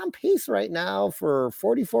 and he's on pace right now for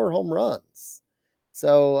 44 home runs.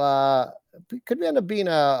 So it could end up being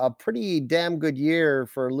a pretty damn good year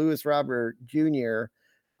for Luis Robert Jr.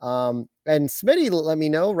 And Smitty let me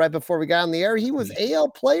know right before we got on the air, he was AL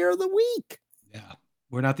Player of the Week. Yeah.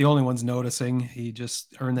 We're not the only ones noticing. He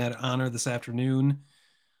just earned that honor this afternoon.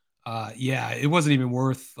 It wasn't even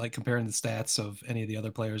worth comparing the stats of any of the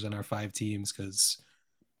other players on our 5 teams, because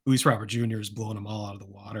Luis Robert Jr. is blowing them all out of the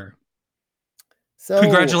water. So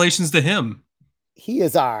congratulations to him. He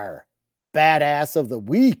is our badass of the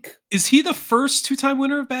week. Is he the first 2-time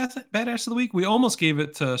winner of badass of the week? We almost gave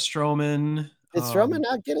it to Stroman. Did Stroman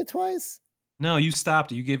not get it twice? No, you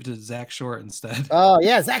stopped it. You gave it to Zach Short instead. Oh,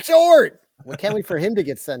 yeah, Zach Short. Well, can't wait for him to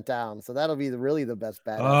get sent down. So that'll be really the best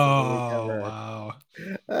badass. Oh, wow.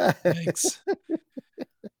 Thanks.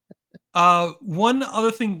 One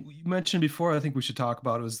other thing you mentioned before, I think we should talk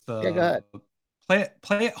about was go ahead.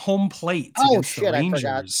 play at home plate against shit, the Rangers.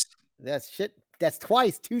 I forgot. That's shit. That's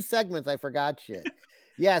twice, 2 segments. I forgot shit.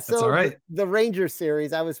 Yeah, so That's all right. the Rangers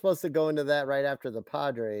series, I was supposed to go into that right after the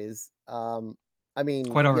Padres. I mean,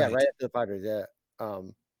 Quite all right. right after the Padres. Yeah.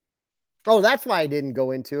 Oh, that's why I didn't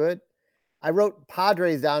go into it. I wrote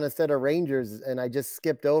Padres down instead of Rangers, and I just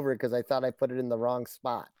skipped over it because I thought I put it in the wrong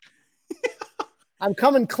spot. I'm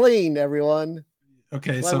coming clean, everyone.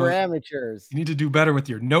 Okay, so we're amateurs. You need to do better with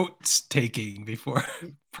your notes taking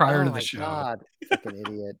prior to the show. God, fucking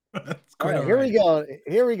idiot. All right, here we go.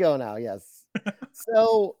 Here we go now. Yes.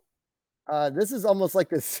 So this is almost like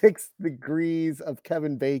the 6 degrees of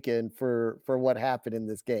Kevin Bacon for what happened in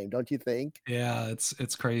this game, don't you think? Yeah,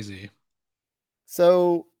 it's crazy.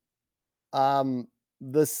 So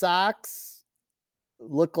the Sox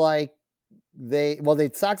look like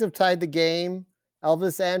the Sox have tied the game.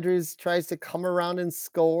 Elvis Andrus tries to come around and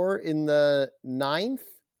score in the 9th,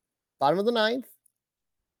 bottom of the 9th.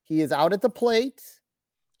 He is out at the plate.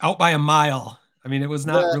 Out by a mile. I mean, it was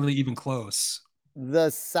not really even close.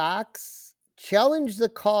 The Sox challenge the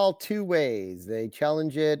call 2 ways. They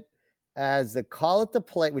challenge it as the call at the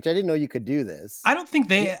plate, which I didn't know you could do this. I think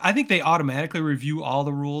they automatically review all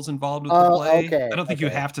the rules involved with the play. Okay, I don't think you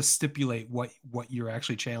have to stipulate what you're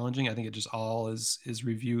actually challenging. I think it just all is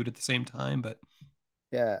reviewed at the same time, but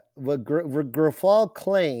yeah, what Grifol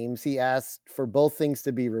claims, he asked for both things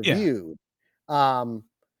to be reviewed. Yeah.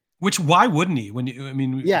 Which why wouldn't he?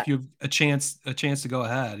 If you have a chance to go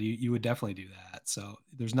ahead, you would definitely do that. So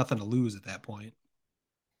there's nothing to lose at that point.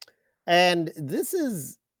 And this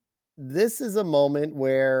is a moment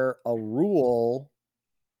where a rule,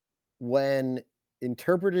 when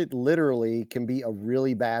interpreted literally, can be a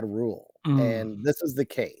really bad rule. And this is the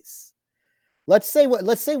case. Let's say what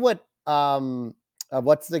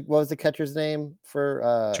what was the catcher's name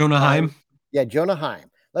for Jonah Heim? Yeah, Jonah Heim.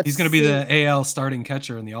 He's going to be the AL starting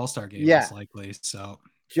catcher in the All-Star game, most likely. So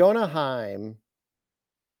Jonah Heim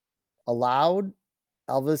allowed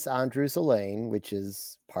Elvis Andrus a lane, which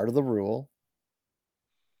is part of the rule.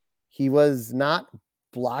 He was not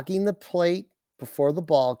blocking the plate before the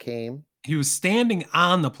ball came. He was standing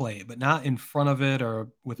on the plate, but not in front of it or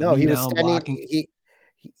with a knee down blocking. He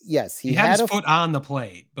had his foot on the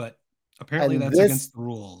plate, but apparently that's against the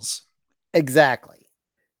rules. Exactly.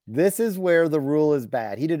 This is where the rule is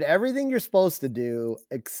bad. He did everything you're supposed to do,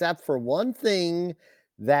 except for one thing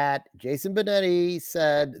that Jason Benetti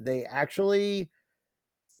said they actually,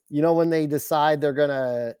 when they decide they're going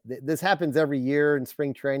to, this happens every year in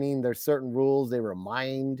spring training. There's certain rules they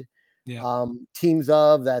remind teams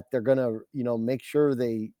of that they're going to, make sure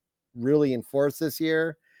they really enforce this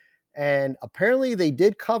year. And apparently they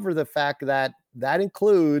did cover the fact that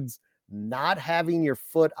includes not having your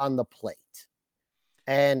foot on the plate.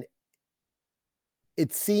 And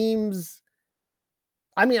it seems,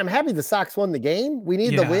 I'm happy the Sox won the game. We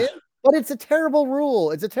need the win, but it's a terrible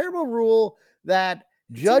rule. It's a terrible rule that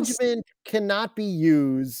judgment cannot be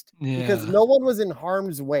used because no one was in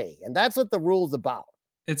harm's way. And that's what the rule's about.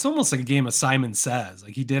 It's almost like a game of Simon Says.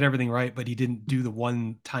 Like he did everything right, but he didn't do the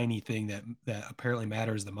one tiny thing that apparently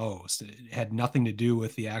matters the most. It had nothing to do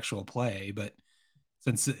with the actual play, but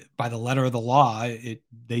since by the letter of the law,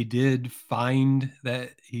 they did find that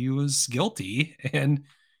he was guilty and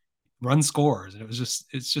run scores. And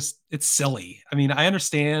it's silly. I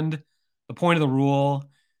understand the point of the rule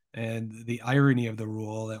and the irony of the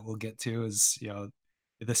rule that we'll get to is,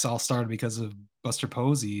 this all started because of Buster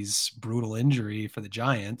Posey's brutal injury for the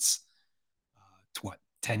Giants.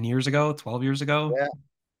 10 years ago, 12 years ago? Yeah.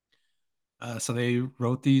 So they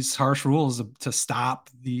wrote these harsh rules to stop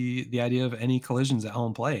the idea of any collisions at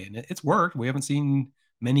home play. And it's worked. We haven't seen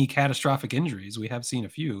many catastrophic injuries. We have seen a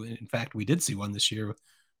few. In fact, we did see one this year with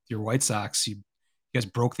your White Sox. You guys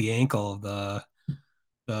broke the ankle of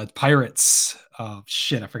the Pirates. Oh,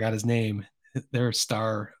 shit, I forgot his name. Their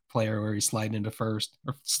star player where he's sliding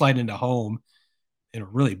into home in a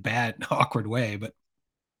really bad, awkward way, but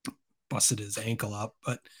busted his ankle up.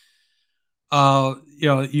 But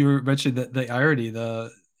you mentioned that the irony,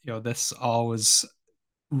 this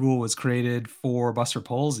rule was created for Buster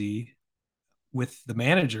Posey with the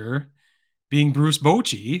manager being Bruce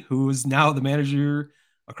Bochy, who is now the manager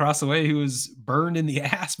across the way, who was burned in the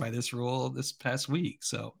ass by this rule this past week.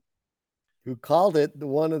 So who called it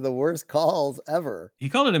one of the worst calls ever. He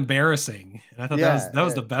called it embarrassing. And I thought that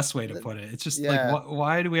was the best way to put it. It's just like,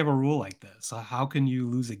 why do we have a rule like this? How can you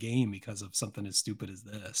lose a game because of something as stupid as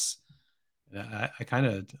this? I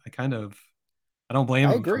don't blame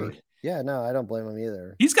him. Yeah, no, I don't blame him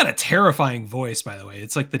either. He's got a terrifying voice, by the way.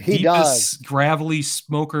 It's like the deepest, gravelly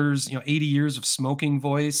smokers, 80 years of smoking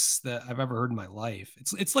voice that I've ever heard in my life.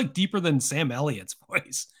 It's like deeper than Sam Elliott's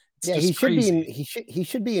voice. He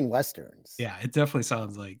should be in Westerns. Yeah, it definitely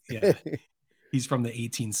sounds like he's from the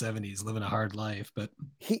 1870s, living a hard life. But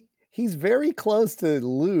he's very close to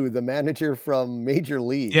Lou, the manager from Major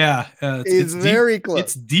League. Yeah, it's very close.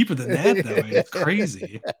 It's deeper than that, though. It's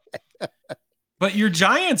crazy. But your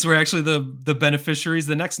Giants were actually the beneficiaries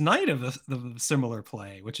the next night of the similar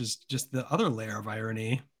play, which is just the other layer of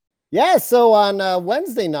irony. Yeah, so on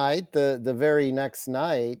Wednesday night, the very next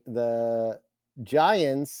night, the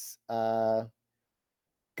Giants got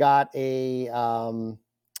a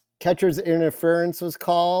catcher's interference was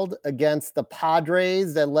called against the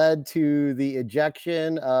Padres that led to the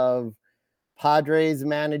ejection of Padres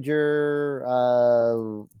manager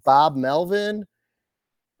Bob Melvin.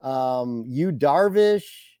 Yu Darvish,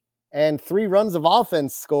 and 3 runs of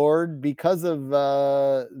offense scored because of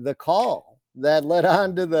the call that led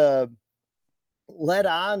the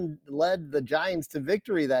Giants to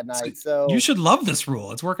victory that night. So you should love this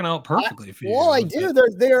rule. It's working out perfectly for you. Well, I do.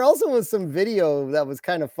 There also was some video that was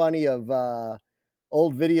kind of funny of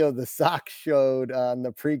old video the Sox showed on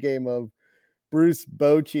the pregame of Bruce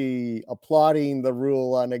Bochy applauding the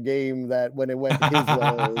rule on a game that when it went his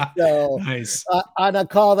way. So nice. On a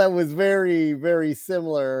call that was very, very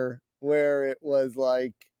similar, where it was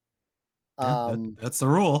like, that's the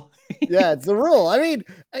rule. Yeah, it's the rule. I mean,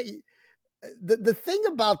 the thing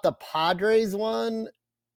about the Padres one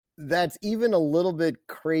that's even a little bit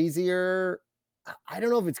crazier. I don't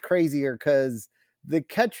know if it's crazier because the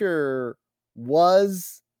catcher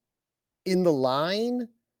was in the line,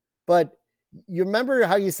 but you remember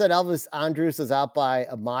how you said Elvis Andrus was out by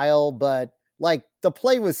a mile, but like the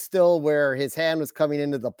play was still where his hand was coming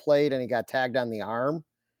into the plate and he got tagged on the arm.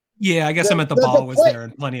 Yeah, I guess I meant the ball was there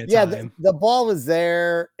in plenty of time. Yeah, the ball was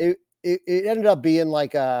there. It ended up being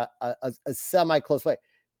like a semi-close play.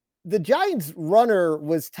 The Giants runner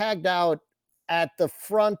was tagged out at the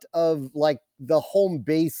front of like the home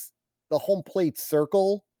base, the home plate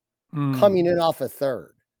circle, coming in off a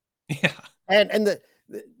third. Yeah. And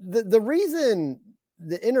the reason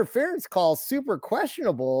the interference call is super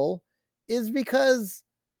questionable is because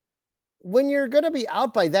when you're going to be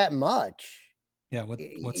out by that much, yeah,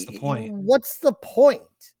 what's the point? What's the point?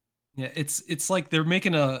 Yeah, it's like they're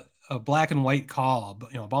making a black and white call,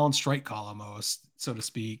 but ball and strike call almost, so to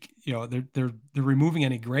speak. They're removing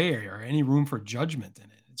any gray area or any room for judgment in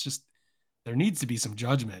it. It's just there needs to be some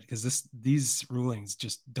judgment because these rulings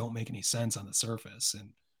just don't make any sense on the surface. And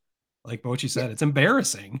like Bochy said, it's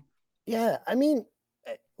embarrassing. Yeah, I mean,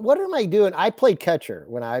 what am I doing? I played catcher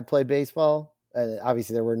when I played baseball. And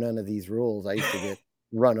obviously, there were none of these rules. I used to get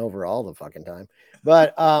run over all the fucking time.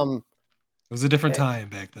 But it was a different time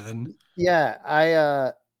back then. Yeah,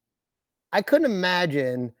 I couldn't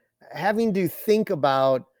imagine having to think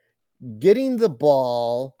about getting the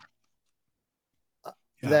ball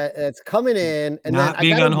that's coming in and not then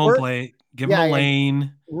being on home plate. Give him a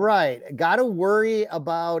lane. Right. Got to worry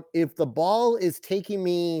about if the ball is taking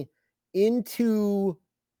me into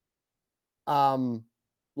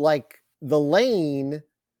like the lane,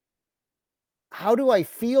 how do I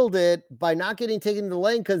field it by not getting taken to the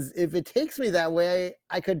lane? Because if it takes me that way,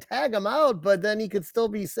 I could tag him out, but then he could still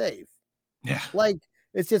be safe. Yeah. Like,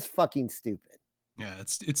 it's just fucking stupid. Yeah,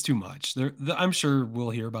 it's too much. I'm sure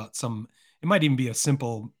we'll hear about some. It might even be a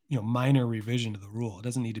simple, minor revision to the rule. It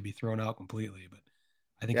doesn't need to be thrown out completely, but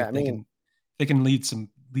I think they can leave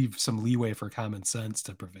some leeway for common sense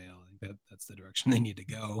to prevail. I think that's the direction they need to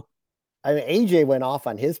go. I mean, AJ went off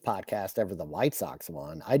on his podcast after the White Sox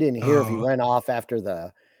one. I didn't hear if he went off after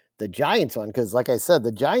the Giants one, because like I said,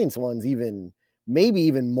 the Giants one's maybe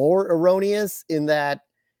even more erroneous in that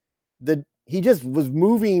he just was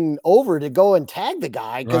moving over to go and tag the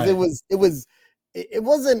guy because it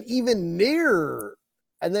wasn't even near,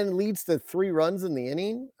 and then it leads to 3 runs in the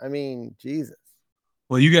inning. I mean, Jesus.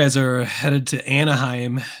 Well, you guys are headed to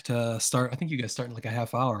Anaheim to start. I think you guys start in like a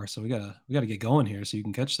half hour, so we gotta get going here so you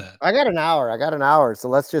can catch that. I got an hour, so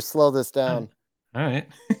let's just slow this down. All right.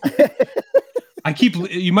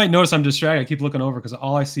 You might notice I'm distracted. I keep looking over because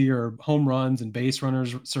all I see are home runs and base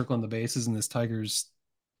runners circling the bases in this Tigers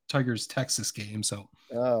Texas game. So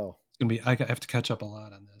it's gonna be. I have to catch up a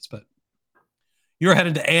lot on this, but you're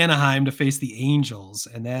headed to Anaheim to face the Angels,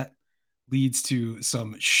 and that leads to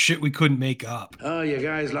some shit we couldn't make up. Oh, you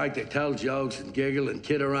guys like to tell jokes and giggle and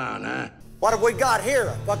kid around, huh? What have we got here?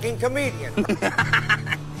 A fucking comedian.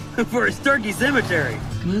 For a Turkey cemetery.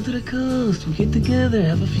 Come out to the coast, we'll get together,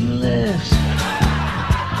 have a few laughs.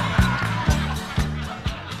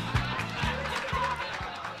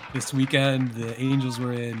 this weekend, the Angels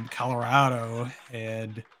were in Colorado,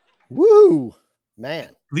 and woo, man,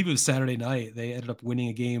 I believe it was Saturday night. They ended up winning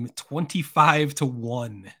a game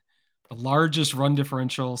 25-1, the largest run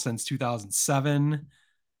differential since 2007.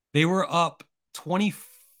 They were up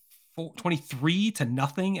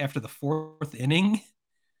 23-0 after the fourth inning.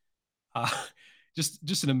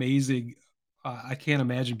 Just an amazing. I can't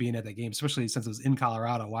imagine being at that game, especially since it was in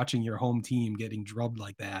Colorado, watching your home team getting drubbed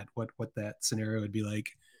like that. What that scenario would be like.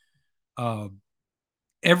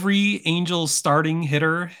 Every Angels starting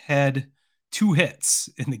hitter had 2 hits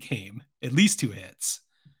in the game, at least 2 hits,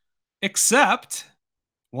 except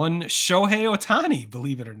one Shohei Ohtani,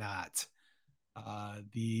 believe it or not.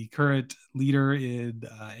 The current leader in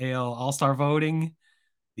AL All-Star voting,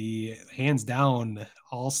 the hands down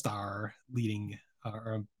All-Star leading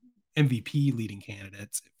or MVP leading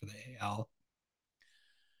candidates for the AL.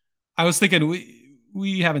 I was thinking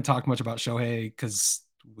we haven't talked much about Shohei because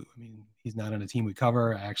he's not on a team we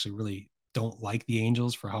cover. I actually really don't like the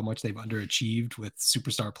Angels for how much they've underachieved with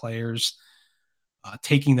superstar players,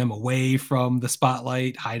 taking them away from the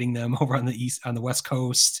spotlight, hiding them over on the West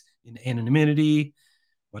Coast in anonymity,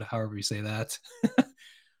 however you say that.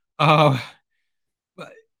 But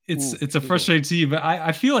it's a frustrating team. But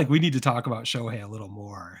I feel like we need to talk about Shohei a little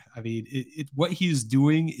more. I mean, what he's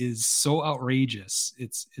doing is so outrageous.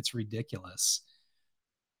 It's ridiculous.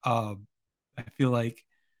 I feel like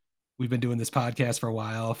we've been doing this podcast for a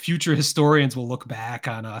while. Future historians will look back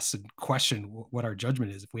on us and question what our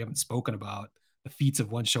judgment is if we haven't spoken about the feats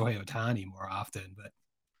of one Shohei Ohtani more often. But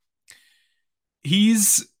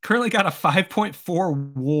he's currently got a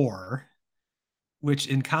 5.4 WAR, which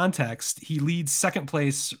in context, he leads second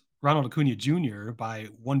place Ronald Acuna Jr. by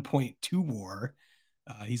 1.2 WAR.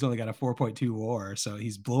 He's only got a 4.2 WAR, so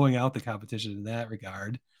he's blowing out the competition in that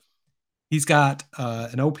regard. He's got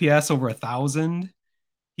an OPS over 1,000.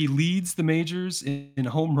 He leads the majors in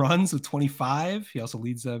home runs with 25. He also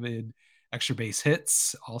leads them in extra base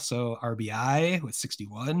hits, also RBI with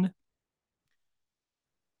 61.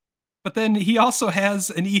 But then he also has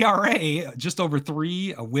an ERA just over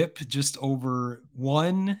 3, a WHIP just over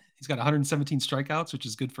 1. He's got 117 strikeouts, which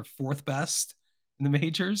is good for 4th best in the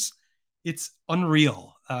majors. It's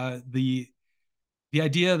unreal. The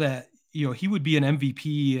idea that he would be an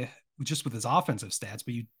MVP just with his offensive stats,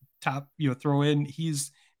 but you throw in,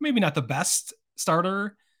 he's maybe not the best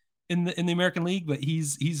starter in the American League, but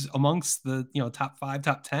he's amongst the top 5,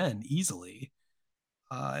 top 10 easily.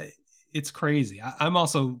 It's crazy. I'm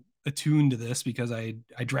also attuned to this because I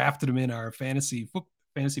drafted him in our fantasy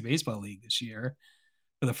baseball league this year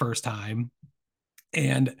for the first time,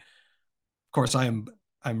 and of course I'm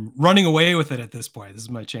running away with it at this point. This is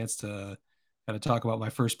my chance to kind of talk about my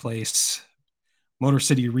first place Motor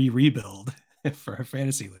City rebuild for a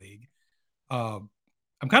fantasy league. I'm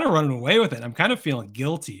kind of running away with it. I'm kind of feeling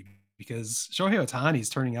guilty because Shohei Ohtani is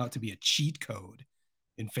turning out to be a cheat code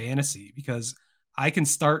in fantasy because I can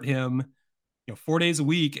start him 4 days a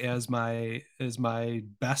week as my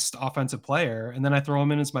best offensive player, and then I throw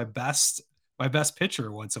him in as my best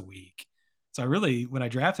pitcher once a week. So when I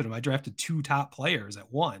drafted him, I drafted 2 top players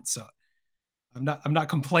at once. So I'm not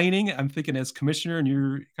complaining. I'm thinking as commissioner and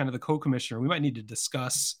you're kind of the co-commissioner, we might need to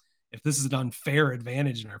discuss if this is an unfair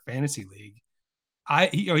advantage in our fantasy league.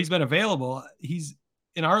 He's been available. He's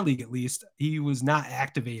in our league, at least. He was not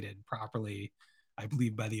activated properly, I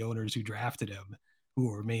believe, by the owners who drafted him, who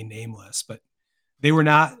will remain nameless. But they were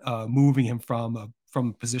not moving him from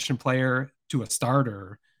a position player to a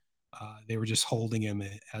starter. They were just holding him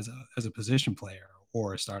as a position player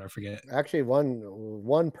or a starter. I forget. Actually,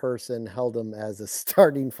 one person held him as a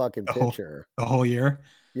starting fucking pitcher the whole year.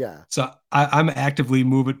 Yeah. So I'm actively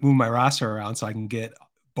moving my roster around so I can get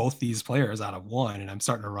both these players out of one, and I'm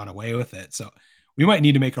starting to run away with it. So we might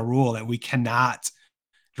need to make a rule that we cannot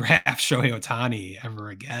draft Shohei Ohtani ever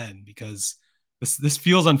again because this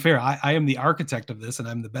feels unfair. I am the architect of this and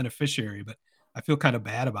I'm the beneficiary, but I feel kind of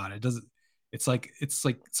bad about it. It's like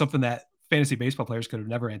something that fantasy baseball players could have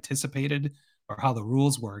never anticipated, or how the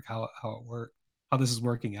rules work, how this is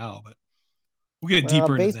working out. But we'll get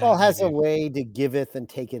deeper into that. Baseball has a way to giveth and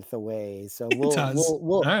taketh away. So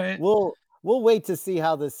we'll wait to see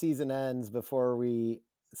how the season ends before we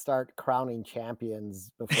start crowning champions.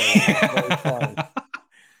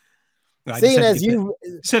 Seeing as you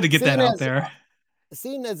said to get that out there.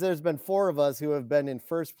 Seeing as there's been 4 of us who have been in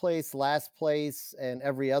first place, last place, and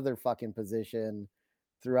every other fucking position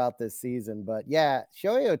throughout this season. But yeah,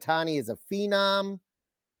 Shohei Ohtani is a phenom.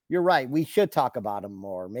 You're right. We should talk about him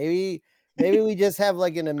more. Maybe we just have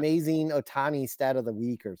like an amazing Ohtani stat of the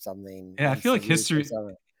week or something. Yeah, I feel like history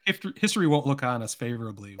history won't look on us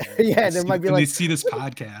favorably. There might be when like they see this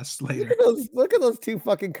podcast later. Look at those two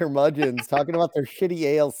fucking curmudgeons talking about their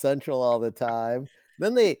shitty AL Central all the time.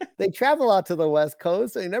 Then they travel out to the West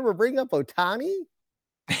Coast and they never bring up Ohtani.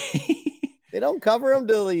 They don't cover him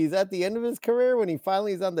till he's at the end of his career when he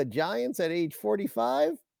finally is on the Giants at age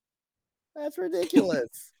 45. That's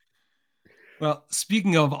ridiculous. Well,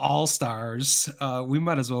 speaking of all-stars, we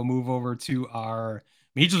might as well move over to our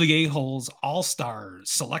Major League A-Holes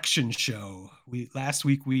All-Stars selection show. Last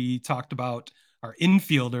week we talked about our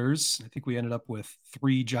infielders. I think we ended up with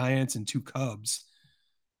 3 Giants and 2 Cubs.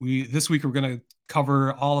 This week we're going to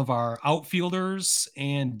cover all of our outfielders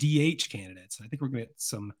and DH candidates. I think we're going to get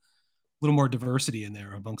some little more diversity in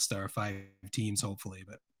there amongst our 5 teams, hopefully.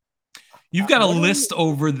 But you've got a list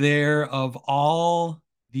over there of all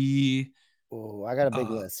the. Oh, I got a big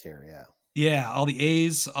list here. Yeah. Yeah, all the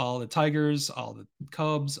A's, all the Tigers, all the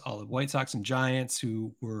Cubs, all the White Sox and Giants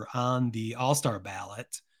who were on the All-Star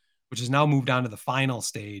ballot, which has now moved on to the final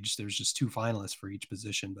stage. There's just 2 finalists for each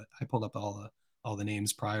position, but I pulled up all the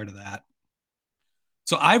names prior to that.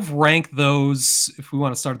 So I've ranked those. If we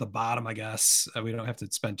want to start at the bottom, I guess we don't have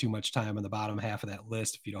to spend too much time on the bottom half of that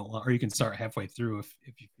list if you don't want, or you can start halfway through if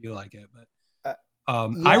you feel like it. But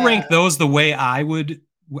I rank those the way I would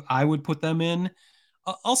put them in.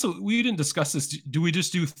 Also, we didn't discuss this. Do we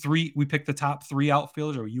just do 3? We pick the top 3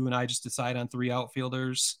 outfielders, or you and I just decide on 3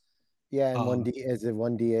 outfielders? Yeah, and is it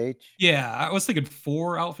 1 DH? Yeah, I was thinking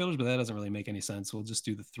 4 outfielders, but that doesn't really make any sense. We'll just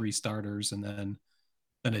do the 3 starters and then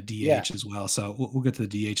a DH as well. So we'll get to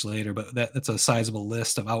the DH later, but that's a sizable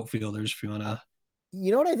list of outfielders if you want to.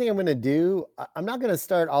 You know what I think I'm going to do? I'm not going to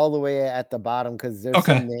start all the way at the bottom because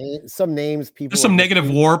there's some names people. There's some negative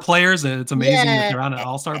WAR players, and it's amazing that they're on an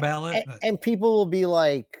All-Star ballot. And people will be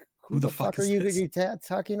like, "Who the fuck are you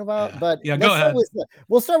talking about?" Yeah. But go ahead.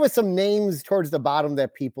 We'll start with some names towards the bottom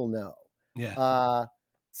that people know. Yeah.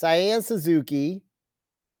 Seiya Suzuki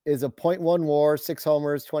is a .1 WAR, 6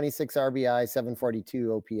 homers, 26 RBI,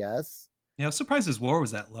 742 OPS. Yeah, I was surprised his WAR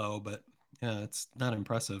was that low, but yeah, it's not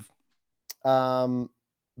impressive. Even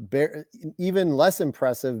less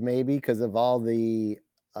impressive maybe because of all the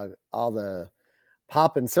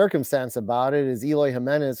pop and circumstance about it is Eloy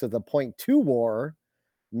Jimenez with a .2 WAR,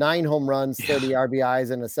 9 home runs, 30 RBIs,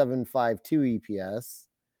 and a 7.52 EPS.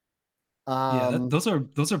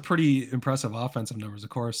 Those are pretty impressive offensive numbers. Of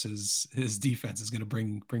course, his defense is going to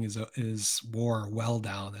bring his WAR well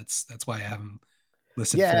down. That's why I have him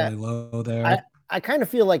listed fairly low there. I kind of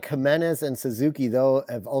feel like Jimenez and Suzuki, though,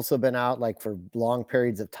 have also been out like for long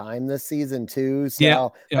periods of time this season too.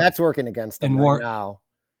 So that's working against them right now.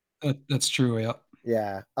 That's true. Yeah.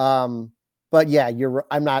 Yeah. But yeah,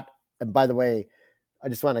 I'm not. And by the way, I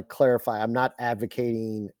just want to clarify. I'm not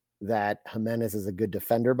advocating that Jimenez is a good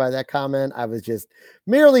defender by that comment. I was just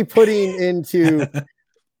merely putting into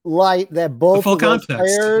light that both of those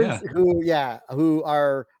players who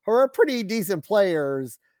are pretty decent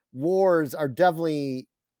players, WARs are definitely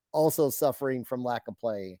also suffering from lack of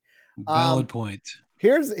play. Valid point.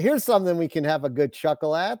 Here's something we can have a good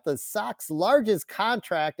chuckle at. The Sox largest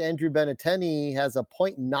contract, Andrew Benintendi, has a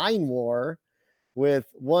 .9 WAR with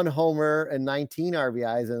 1 homer and 19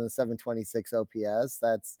 RBIs and a 726 OPS.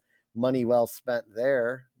 That's money well spent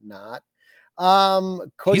there. Not.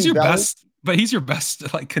 He's your best, but he's your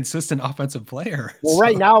best like consistent offensive player. Well,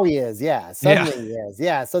 right now he is. Yeah, suddenly he is.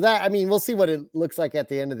 Yeah. So that, I mean, we'll see what it looks like at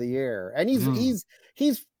the end of the year. And he's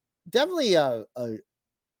definitely a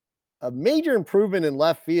major improvement in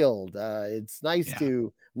left field. It's nice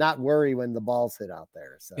to not worry when the balls hit out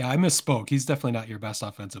there. So yeah, I misspoke. He's definitely not your best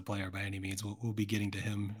offensive player by any means. We'll be getting to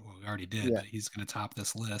him. Well, we already did, but he's going to top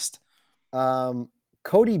this list.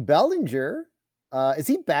 Cody Bellinger, is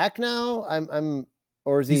he back now?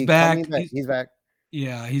 Or is he back? He's back.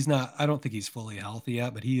 Yeah, he's not. I don't think he's fully healthy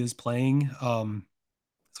yet, but he is playing. So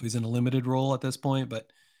he's in a limited role at this point. But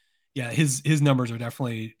yeah, his numbers are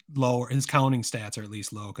definitely lower. His counting stats are at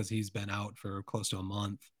least low because he's been out for close to a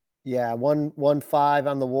month. Yeah, 1.5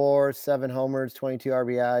 on the WAR, 7 homers, 22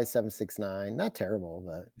 RBI, 7.69. Not terrible,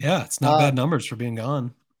 but yeah, it's not bad numbers for being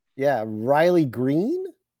gone. Yeah, Riley Green,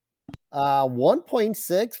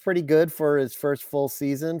 1.6, pretty good for his first full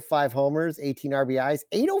season. 5 homers, 18 RBIs,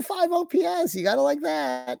 805 OPS. You gotta like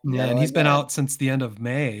that. Yeah, and he's been out since the end of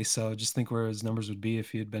May. So just think where his numbers would be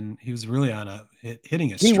if he was really on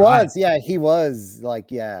hitting a stride. He was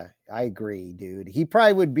like, yeah, I agree, dude. He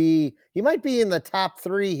probably might be in the top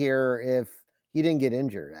 3 here if he didn't get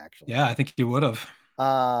injured, actually. Yeah, I think he would have.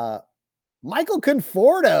 Michael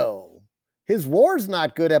Conforto. His WAR's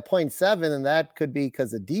not good at 0.7, and that could be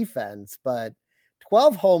because of defense, but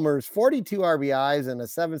 12 homers, 42 RBIs, and a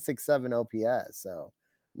 7.67 OPS. So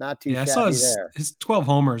Not too I saw shabby there. his 12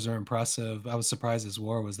 homers are impressive. I was surprised his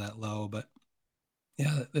WAR was that low, but his 12 homers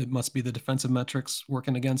are impressive. I was surprised his WAR was that low, but yeah, it must be the defensive metrics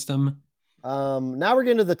working against him. Now we're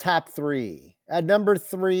getting to the top 3. At number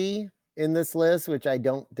 3 in this list, which I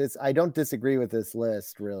don't disagree with this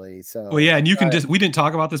list really. So well, yeah, and you can we didn't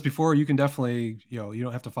talk about this before. You can definitely, you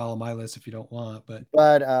don't have to follow my list if you don't want, but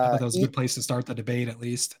I thought that was a good place to start the debate at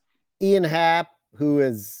least. Ian Happ, who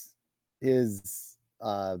is his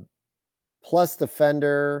plus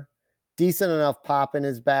defender, decent enough pop in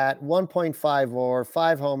his bat, 1.5 WAR,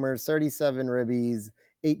 5 homers, 37 ribbies,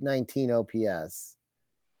 819 OPS.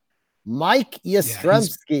 Mike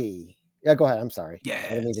Yastrzemski. Yeah, go ahead. I'm sorry. Yeah, I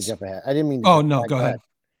didn't mean to jump ahead. I didn't mean to. Oh, no, go ahead.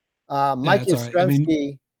 Mike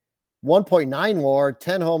Yastrzemski, 1.9 WAR,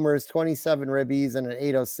 10 homers, 27 ribbies, and an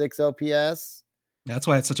 806 OPS. That's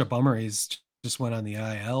why it's such a bummer. He's just went on the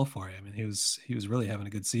IL for him. I mean, he was really having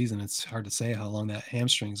a good season. It's hard to say how long that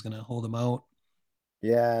hamstring is going to hold him out.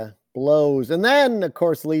 Yeah, blows. And then, of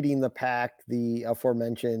course, leading the pack, the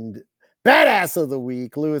aforementioned badass of the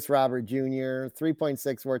week, Lewis Robert Jr.,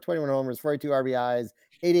 3.6 WAR, 21 homers, 42 RBIs,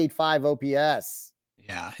 885 OPS.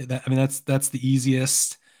 Yeah, that's the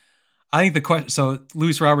easiest. I think the question. So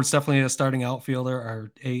Lewis Roberts definitely a starting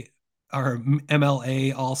outfielder, our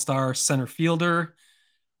MLA All-Star center fielder.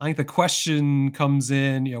 I think the question comes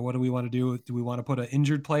in, what do we want to do? Do we want to put an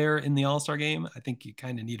injured player in the All-Star game? I think you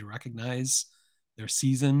kind of need to recognize their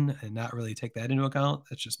season and not really take that into account.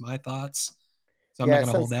 That's just my thoughts. So I'm not going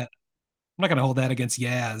to hold that. I'm not going to hold that against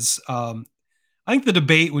Yaz. I think the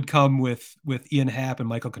debate would come with Ian Happ and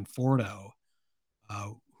Michael Conforto,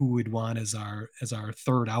 who we'd want as our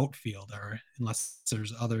third outfielder, unless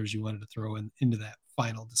there's others you wanted to throw into that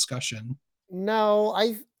final discussion. No,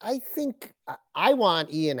 I think I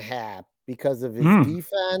want Ian Happ because of his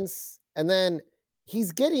defense, and then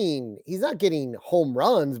he's not getting home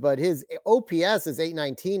runs, but his OPS is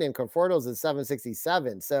 819 and Conforto's is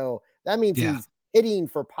 767. So that means he's hitting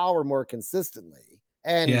for power more consistently.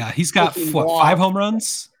 And he's got 5 home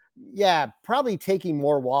runs. Yeah, probably taking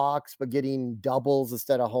more walks, but getting doubles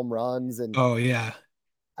instead of home runs. And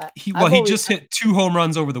he just hit 2 home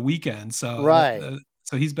runs over the weekend. So right.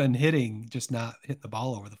 So he's been hitting, just not hitting the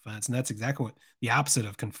ball over the fence, and that's exactly what the opposite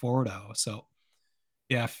of Conforto. So,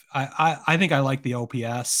 yeah, I think I like the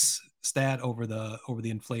OPS stat over the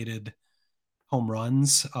inflated home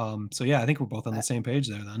runs. So yeah, I think we're both on the same page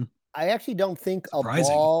there. Then I actually don't think a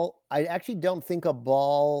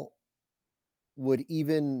ball would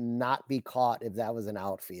even not be caught if that was an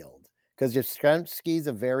outfield, because Yastrzemski's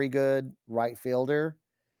a very good right fielder.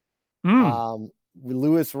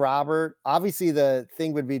 Lewis Robert, obviously the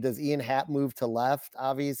thing would be, does Ian Happ move to left,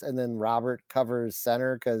 obvious, and then Robert covers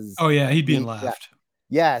center? Because he'd be in left.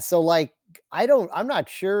 Yeah, so like I'm not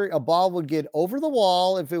sure a ball would get over the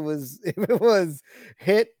wall if it was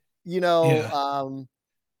hit, just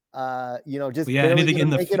anything in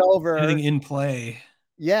make it over, anything in play.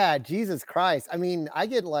 Yeah, Jesus Christ. I mean, I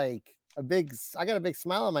got a big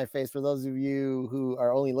smile on my face for those of you who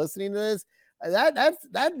are only listening to this.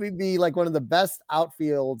 That would be like one of the best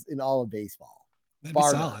outfields in all of baseball. That'd be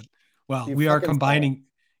solid. Well, we are combining.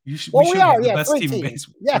 We should have the best team in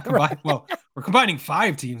baseball. Yeah, we're combining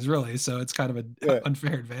 5 teams really, so it's kind of an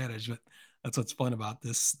unfair advantage. But that's what's fun about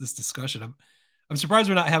this discussion. I'm surprised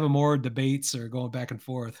we're not having more debates or going back and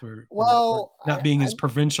forth. We're not being as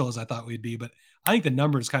provincial as I thought we'd be, but I think the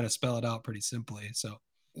numbers kind of spell it out pretty simply. So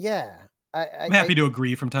yeah, I'm happy to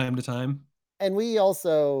agree from time to time. And we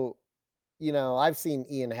also, I've seen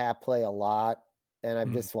Ian Happ play a lot, and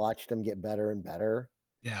I've just watched him get better and better.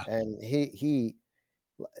 Yeah. And he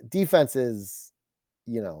defense is,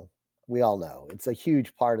 we all know it's a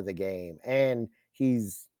huge part of the game, and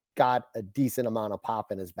he's got a decent amount of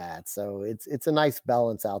pop in his bat. So it's a nice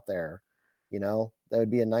balance out there. That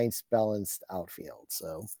would be a nice balanced outfield.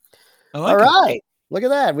 So all right. Look at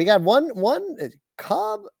that. We got one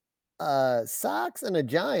Cub, Sox, and a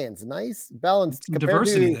Giants. Nice balance.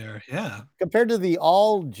 Diversity there. Yeah. Compared to the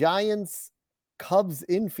all Giants Cubs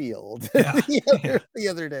infield the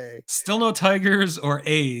other day. Still no Tigers or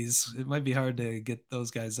A's. It might be hard to get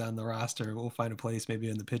those guys on the roster. We'll find a place maybe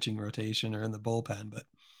in the pitching rotation or in the bullpen, but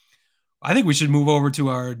I think we should move over to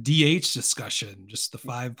our DH discussion. Just the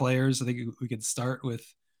 5 players. I think we could start with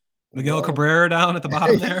Miguel Cabrera down at the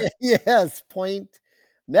bottom there. Yes.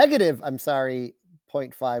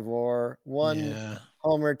 0.5 WAR, 1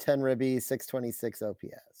 homer, 10 ribbies, 626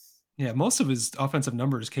 OPS. Yeah, most of his offensive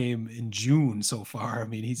numbers came in June so far. I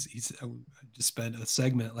mean, he's just spent a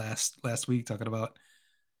segment last week talking about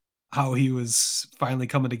how he was finally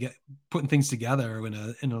putting things together in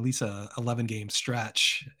at least a 11 game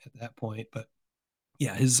stretch at that point. But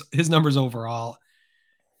yeah, his numbers overall,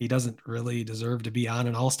 he doesn't really deserve to be on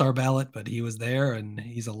an all-star ballot, but he was there and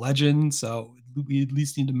he's a legend. So we at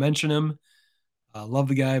least need to mention him. Love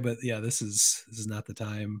the guy, but yeah, this is not the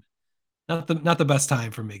time. Not the best time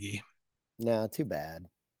for Miggy. No, too bad.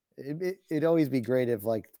 It'd always be great if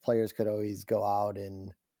like players could always go out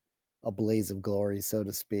in a blaze of glory, so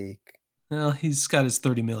to speak. Well, he's got his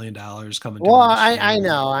 $30 million coming. Well, I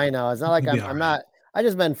know. It's not like I'm right. not. I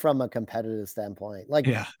just meant from a competitive standpoint. Like,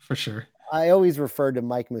 yeah, for sure. I always referred to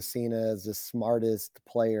Mike Mussina as the smartest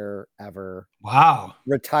player ever. Wow.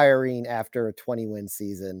 Retiring after a 20-win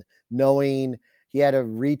season, knowing he had to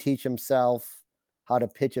reteach himself how to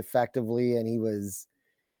pitch effectively, and he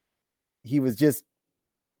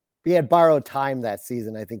had borrowed time that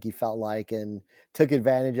season, I think he felt like, and took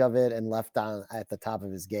advantage of it and left on at the top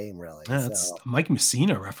of his game, really. Yeah, that's a Mike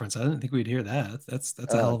Mussina reference. I didn't think we'd hear that. That's a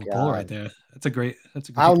hell of a pull right there. That's a great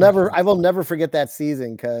I will never forget that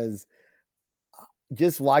season, because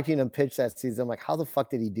just watching him pitch that season, I'm like, how the fuck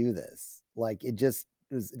did he do this? Like, it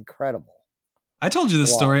was incredible. I told you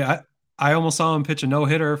this story. I almost saw him pitch a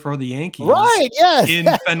no-hitter for the Yankees. Right, yes. In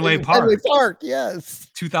Fenway Park. Fenway Park, yes.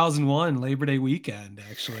 2001, Labor Day weekend,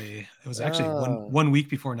 actually. It was actually one week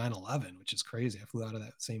before 9/11, which is crazy. I flew out of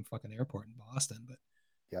that same fucking airport in Boston. But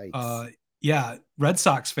yikes. Yeah, Red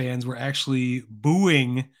Sox fans were actually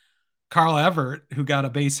booing Carl Everett, who got a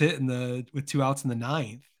base hit with 2 outs in the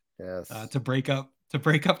 9th. Yes. To break up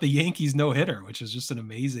the Yankees no-hitter, which is just an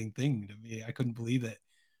amazing thing to me. I couldn't believe that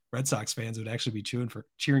Red Sox fans would actually be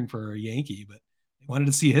cheering for a Yankee, but they wanted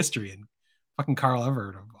to see history, and fucking Carl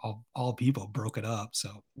Everett of all people broke it up.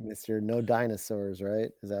 So Mr. No Dinosaurs,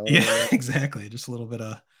 right? Is that what yeah, exactly. Just a little bit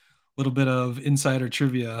of insider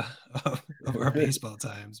trivia of our baseball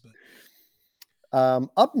times. But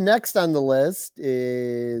up next on the list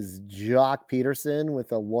is Jock Peterson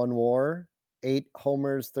with a 1 WAR, 8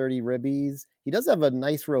 homers, 30 ribbies. He does have a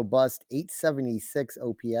nice, robust 876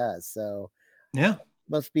 OPS. So yeah,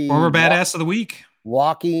 must be former badass of the week.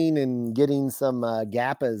 Walking and getting some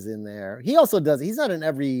gappas in there. He also does. He's not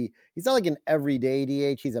like an everyday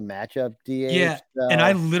DH. He's a matchup DH. Yeah, so. And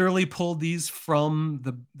I literally pulled these from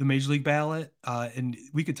the Major League ballot, and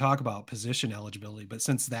we could talk about position eligibility, but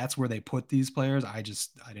since that's where they put these players, I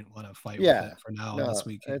didn't want to fight with it for now, unless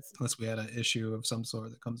we had an issue of some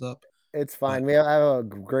sort that comes up. It's fine. I have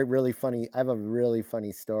a really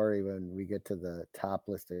funny story when we get to the top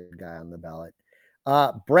listed guy on the ballot.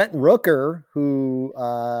 Brent Rooker, who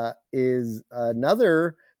is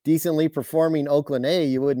another decently performing Oakland A.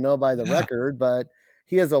 You wouldn't know by the record, but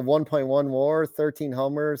he has a 1.1 WAR, 13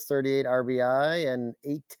 homers, 38 RBI, and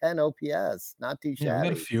 810 OPS. Not too shabby. Yeah, we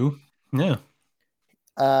got a few. Yeah.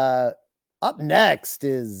 Up next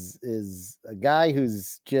is a guy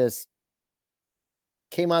who's just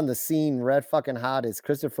came on the scene red fucking hot, is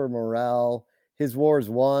Christopher Morel. His WAR is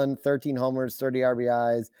 1, 13 homers, 30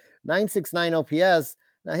 RBIs, 969 OPS.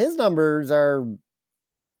 Now his numbers are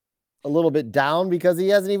a little bit down because he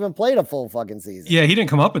hasn't even played a full fucking season. Yeah, he didn't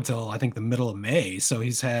come up until I think the middle of May, so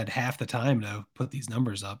he's had half the time to put these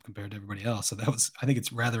numbers up compared to everybody else. So I think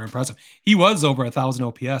it's rather impressive. He was over 1,000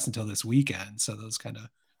 OPS until this weekend, so those kind of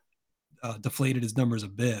deflated his numbers a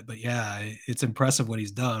bit. But yeah, it's impressive what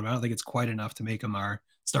he's done. I don't think it's quite enough to make him our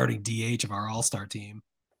starting DH of our all-star team.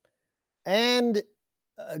 And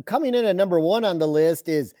coming in at number 1 on the list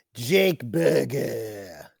is Jake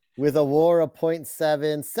Burger with a WAR of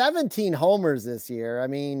 0.7, 17 homers this year. I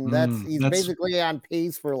mean, he's basically on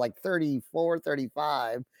pace for like 34,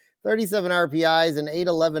 35, 37 RPIs and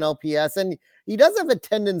 811 OPS. And he does have a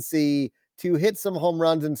tendency to hit some home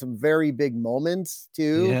runs in some very big moments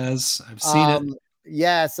too. Yes, I've seen it.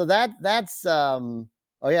 Yeah, so that's the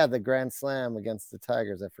Grand Slam against the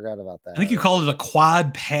Tigers. I forgot about that. I think you called it a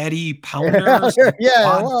quad patty pounder.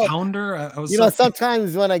 Yeah, pounder. I was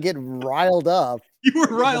sometimes when I get riled up. You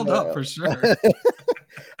were riled up for sure.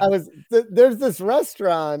 There's this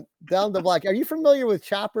restaurant down the block. Are you familiar with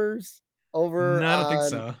Choppers over? No, I don't think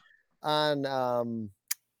so. On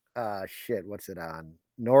what's it on?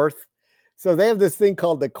 North. So they have this thing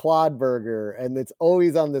called the Quad Burger, and it's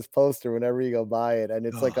always on this poster whenever you go by it. And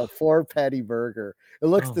it's like a 4-patty burger. It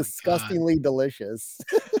looks disgustingly delicious.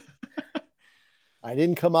 I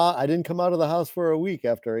didn't come out of the house for a week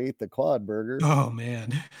after I ate the Quad Burger. Oh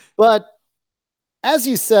man. But as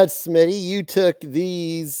you said, Smitty, you took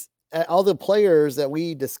these, all the players that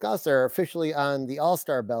we discussed are officially on the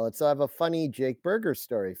All-Star ballot. So I have a funny Jake Burger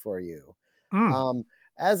story for you.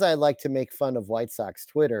 As I like to make fun of White Sox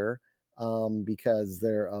Twitter, because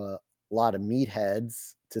they're a lot of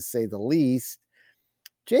meatheads, to say the least.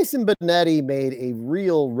 Jason Benetti made a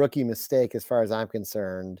real rookie mistake as far as I'm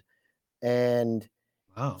concerned. And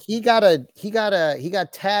Wow. He got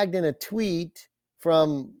tagged in a tweet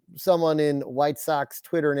from someone in White Sox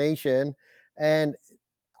Twitter Nation, and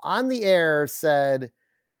on the air said,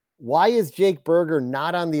 "Why is Jake Burger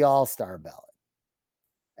not on the All-Star ballot?"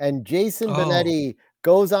 And Jason Benetti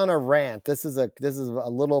goes on a rant. This is a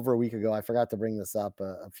little over a week ago. I forgot to bring this up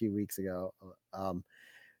a few weeks ago.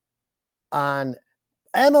 On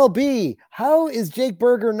MLB, how is Jake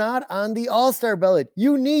Burger not on the All-Star ballot?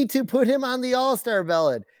 You need to put him on the All-Star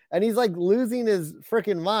ballot. And he's like losing his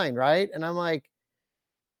freaking mind, right? And I'm like,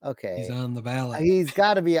 okay. He's on the ballot. He's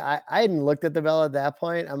got to be. I hadn't looked at the ballot at that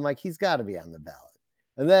point. I'm like, he's got to be on the ballot.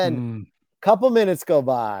 And then a couple minutes go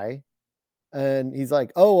by, and he's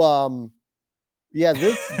like, yeah,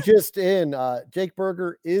 this just in. Jake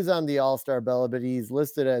Burger is on the All-Star ballot, but he's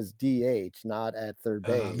listed as DH, not at third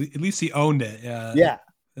base. At least he owned it. Yeah. Yeah.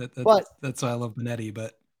 That's why I love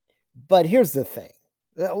Benetti. But here's the thing.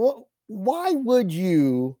 Why would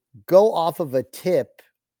you go off of a tip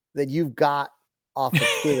that you've got off of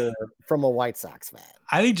Twitter from a White Sox fan?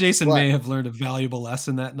 I think Jason may have learned a valuable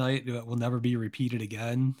lesson that night that will never be repeated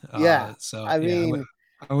again. So I mean,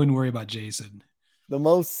 I wouldn't worry about Jason. The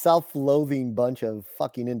most self-loathing bunch of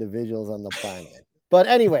fucking individuals on the planet. But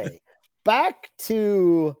anyway, back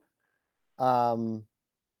to who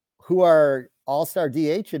our All-Star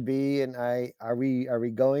DH should be, and are we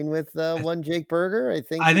going with one Jake Burger? I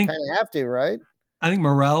think we kind of have to, right? I think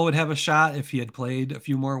Morel would have a shot if he had played a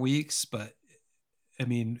few more weeks, but I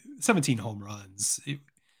mean, 17 home runs.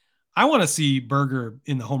 I want to see Burger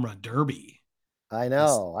in the home run derby. I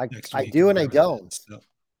know. I do and I don't. So.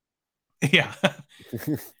 Yeah.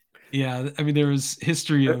 Yeah. I mean, there was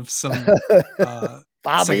history of some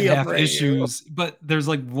Bobby half issues, but there's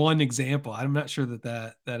like one example. I'm not sure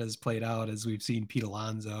that has played out as we've seen Pete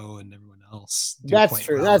Alonso and everyone else. That's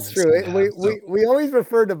true. That's true. We always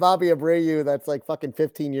refer to Bobby Abreu. That's like fucking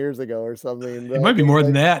 15 years ago or something. It might be more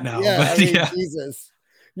than that now. Yeah, but I mean, Jesus.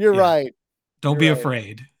 You're right. Don't be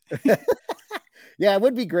afraid. Yeah, it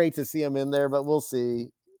would be great to see him in there, but we'll see.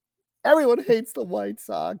 Everyone hates the White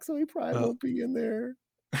Sox, so he probably won't be in there.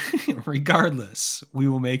 Regardless, we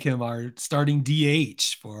will make him our starting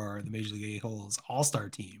DH for the Major League A-Holes All-Star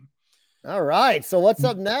team. All right. So what's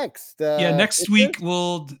up next? Next week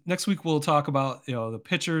we'll talk about the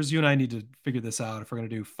pitchers. You and I need to figure this out if we're going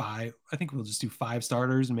to do 5. I think we'll just do 5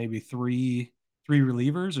 starters and maybe 3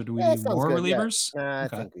 relievers, or do we do more relievers? Yeah.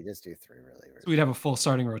 I think we just do 3 relievers. So we'd have a full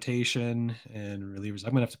starting rotation and relievers.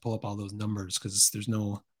 I'm gonna have to pull up all those numbers because there's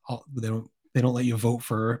they don't let you vote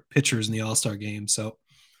for pitchers in the All-Star game. So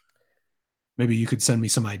maybe you could send me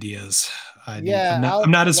some ideas. I'm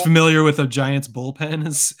not as familiar with a Giants bullpen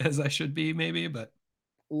as I should be, maybe, but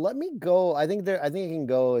let me go. I think I can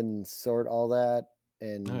go and sort all that.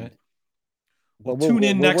 And all right. We'll tune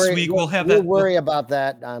in next week. We'll worry about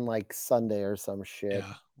that on like Sunday or some shit.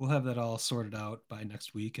 Yeah, we'll have that all sorted out by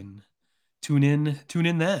next week and tune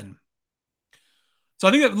in then. So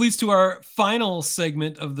I think that leads to our final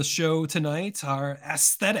segment of the show tonight, our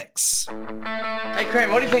aesthetics. Hey,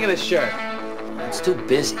 Kramer, what do you think of this shirt? It's too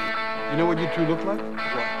busy. You know what you two look like?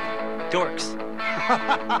 What? Dorks.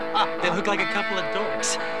 They look like a couple of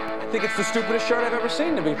dorks. I think it's the stupidest shirt I've ever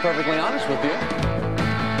seen, to be perfectly honest with you.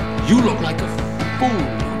 You look like a fool.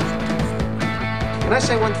 Can I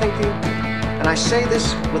say one thing to you? And I say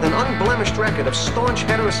this with an unblemished record of staunch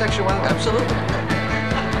heterosexuality. Absolutely.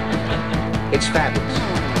 It's fabulous.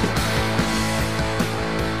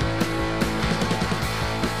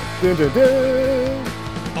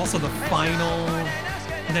 Also, the final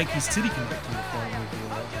Nike City Connect uniform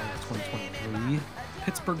reveal of 2023,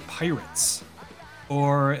 Pittsburgh Pirates,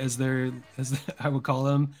 or as I would call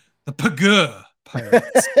them, the Pagoo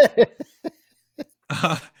Pirates.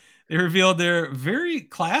 They revealed their very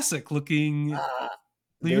classic looking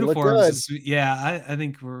uniforms. Yeah, I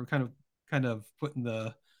think we're kind of putting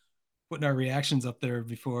our reactions up there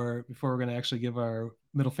before we're going to actually give our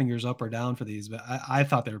middle fingers up or down for these. But I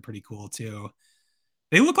thought they were pretty cool too.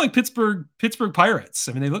 They look like Pittsburgh Pirates.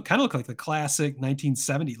 I mean, they kind of look like the classic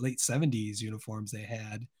 1970 late 70s uniforms they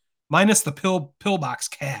had, minus the pillbox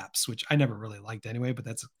caps, which I never really liked anyway. But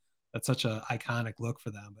that's such an iconic look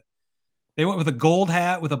for them. But they went with a gold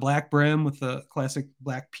hat with a black brim with the classic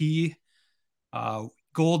black P,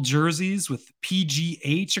 gold jerseys with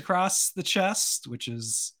PGH across the chest, which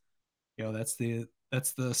is, that's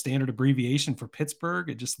the standard abbreviation for Pittsburgh.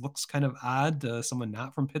 It just looks kind of odd to someone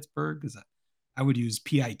not from Pittsburgh, because I would use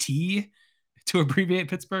PIT to abbreviate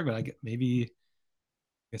Pittsburgh, but I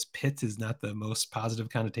guess Pitt is not the most positive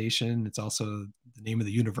connotation. It's also the name of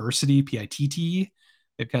the university, PITT.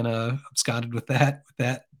 They've kind of absconded with that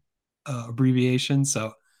abbreviation.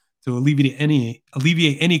 So to alleviate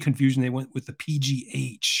any confusion, they went with the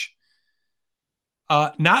PGH.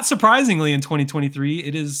 Not surprisingly, in 2023,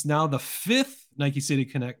 it is now the 5th Nike City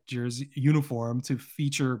Connect jersey uniform to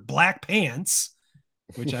feature black pants,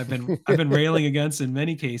 which I've been railing against in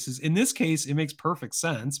many cases. In this case, it makes perfect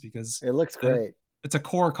sense because it looks great. It's a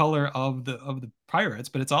core color of the Pirates,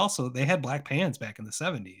 but it's also, they had black pants back in the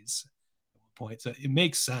 70s at one point, so it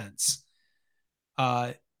makes sense.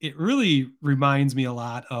 It really reminds me a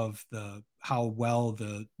lot of how well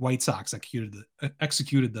the White Sox executed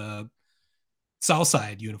the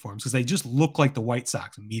Southside uniforms, because they just look like the White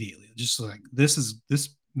Sox immediately. Just like this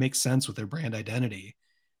makes sense with their brand identity,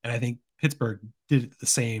 and I think Pittsburgh did the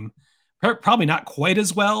same. Probably not quite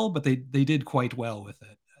as well, but they did quite well with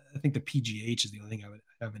it. I think the PGH is the only thing I would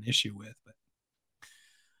have an issue with. But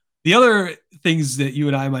the other things that you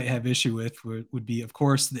and I might have issue with would be, of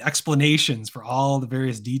course, the explanations for all the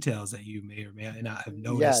various details that you may or may not have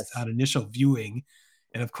noticed on initial viewing.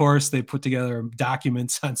 And of course, they put together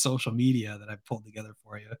documents on social media that I've pulled together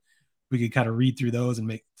for you. We could kind of read through those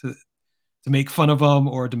and to make fun of them,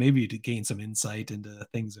 or to maybe to gain some insight into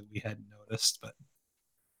things that we hadn't noticed. But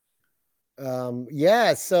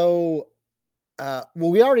so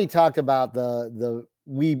we already talked about the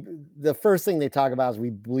first thing they talk about is we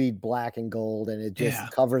bleed black and gold, and it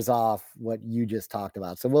just covers off what you just talked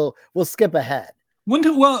about. So we'll skip ahead.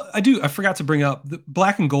 I forgot to bring up the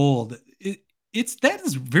black and gold. That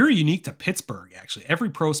is very unique to Pittsburgh, actually. Every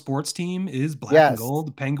pro sports team is black and gold.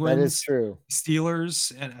 The Penguins, that is true.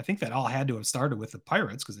 Steelers, and I think that all had to have started with the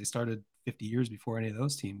Pirates, because they started 50 years before any of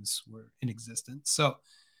those teams were in existence. So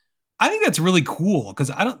I think that's really cool, because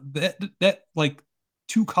that like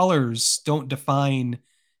two colors don't define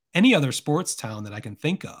any other sports town that I can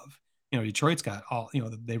think of. Detroit's got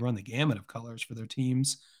they run the gamut of colors for their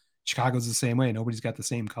teams. Chicago's the same way. Nobody's got the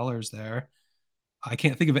same colors there. I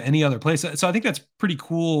can't think of any other place. So I think that's pretty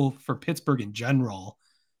cool for Pittsburgh in general,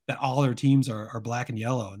 that all their teams are black and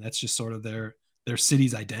yellow, and that's just sort of their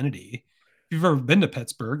city's identity. If you've ever been to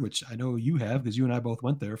Pittsburgh, which I know you have, because you and I both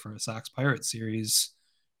went there for a Sox Pirates series.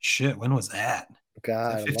 Shit, when was that?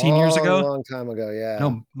 God, was that 15 years ago? A long time ago, yeah.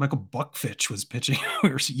 No, Michael Buckfitch was pitching. We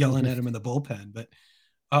were yelling at him in the bullpen. But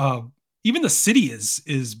even the city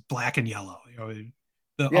is black and yellow.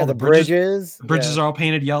 The bridges are all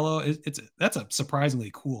painted yellow. That's a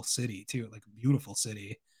surprisingly cool city too, like a beautiful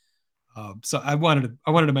city. So I wanted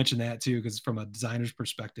to mention that too, because from a designer's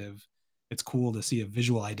perspective, it's cool to see a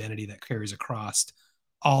visual identity that carries across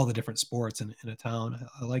all the different sports in a town.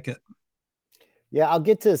 I like it. Yeah, I'll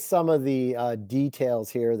get to some of the details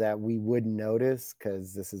here that we wouldn't notice,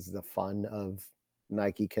 because this is the fun of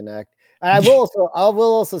Nike Connect. And I will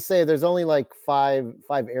also say there's only like five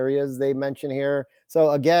areas they mention here.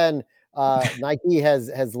 So again, Nike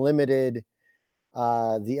has limited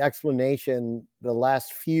the explanation. The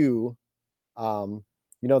last few,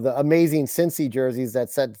 the amazing Cincy jerseys that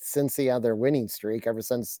set Cincy on their winning streak ever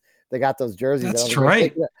since they got those jerseys. That's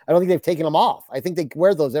right. I don't think they've taken them off. I think they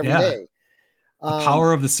wear those every day. The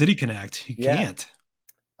power of the City Connect. You can't.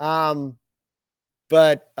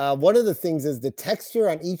 But one of the things is the texture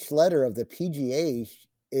on each letter of the PGA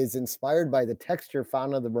is inspired by the texture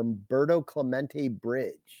found on the Roberto Clemente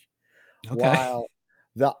Bridge. Okay. While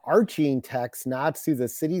the arching text nods to the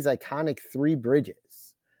city's iconic three bridges.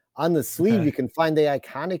 On the sleeve, you can find the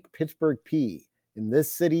iconic Pittsburgh P. In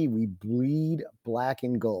this city, we bleed black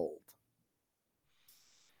and gold.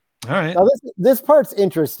 All right. Now this part's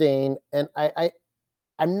interesting, and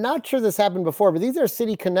I'm not sure this happened before, but these are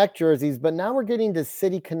City Connect jerseys, but now we're getting to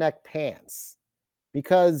City Connect pants,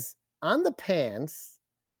 because on the pants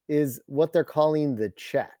is what they're calling the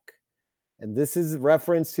check. And this is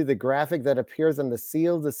reference to the graphic that appears on the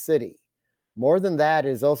seal of the city. More than that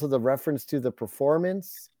is also the reference to the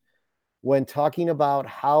performance when talking about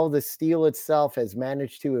how the steel itself has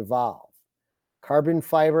managed to evolve. Carbon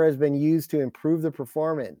fiber has been used to improve the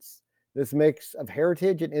performance. This mix of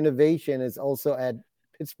heritage and innovation is also at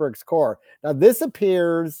Pittsburgh's core. Now, this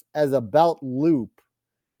appears as a belt loop,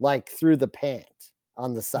 like through the pant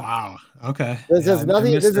on the side. Wow. Okay. This is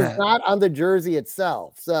nothing. This is not on the jersey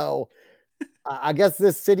itself. So I guess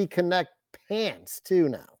this City Connect pants too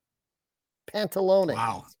now. Pantalones.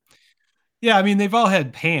 Wow. Yeah, I mean, they've all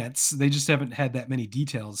had pants. They just haven't had that many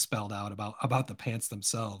details spelled out about the pants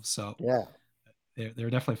themselves. So yeah. They're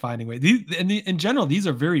definitely finding a way. In general, these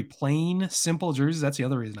are very plain, simple jerseys. That's the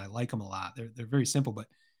other reason I like them a lot. They're very simple, but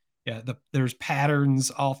yeah, there's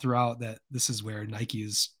patterns all throughout that. This is where Nike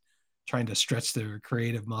is trying to stretch their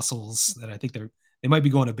creative muscles that I think they might be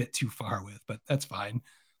going a bit too far with, but that's fine.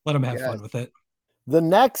 Let them have fun with it. The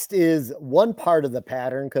next is one part of the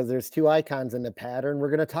pattern because there's two icons in the pattern. We're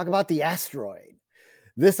going to talk about the asteroid.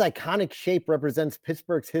 This iconic shape represents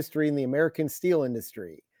Pittsburgh's history in the American steel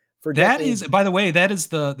industry. For That decades, is, by the way, that is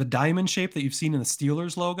the diamond shape that you've seen in the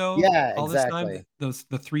Steelers logo. Yeah, all exactly. This time.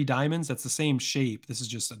 The 3 diamonds. That's the same shape. This is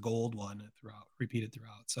just a gold one repeated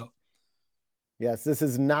throughout. So, yes, this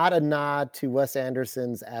is not a nod to Wes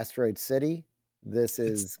Anderson's Asteroid City. This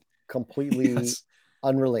is completely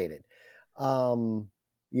unrelated.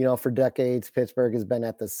 For decades, Pittsburgh has been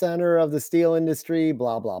at the center of the steel industry.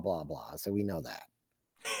 Blah blah blah blah. So we know that.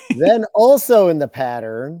 Then also in the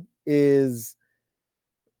pattern is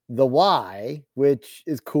the Y, which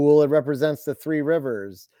is cool. It represents the 3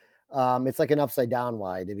 rivers. It's like an upside down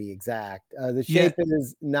Y to be exact. The shape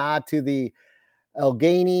is nod to the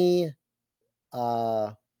Allegheny,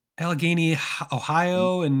 Ohio,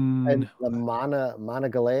 and the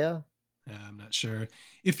Monongahela. I'm not sure.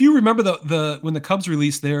 If you remember the when the Cubs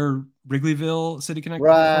released their Wrigleyville City Connect,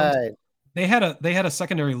 right? They had a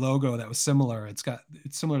secondary logo that was similar. It's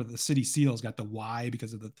similar to the city seal. It's got the Y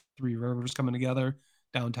because of the 3 rivers coming together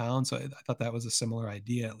downtown. So I thought that was a similar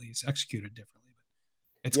idea, at least executed differently.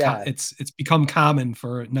 But it's become common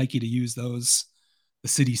for Nike to use the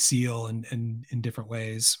city seal in different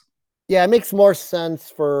ways. Yeah, it makes more sense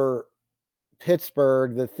for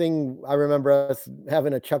Pittsburgh. The thing I remember us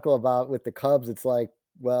having a chuckle about with the Cubs, it's like,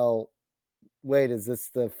 well, wait, is this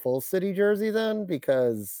the full city jersey then?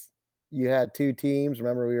 Because you had 2 teams.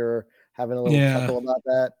 Remember, we were having a little chuckle about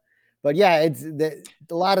that. But yeah,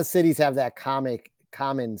 a lot of cities have that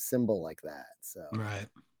common symbol like that. So right.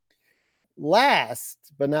 Last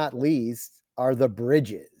but not least are the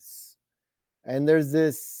bridges. And there's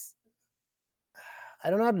this, I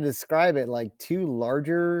don't know how to describe it, like 2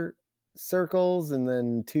 larger circles and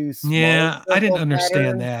then 2 small. Yeah, I didn't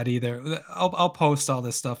understand that either. I'll post all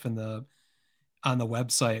this stuff on the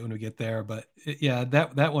website when we get there, but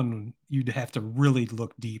that one you'd have to really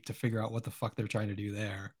look deep to figure out what the fuck they're trying to do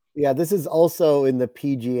there. Yeah, this is also in the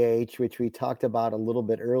PGH, which we talked about a little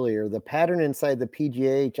bit earlier. The pattern inside the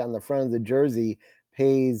PGH on the front of the jersey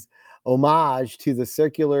pays homage to the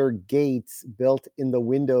circular gates built in the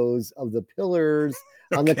windows of the pillars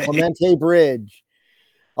on the Clemente Bridge.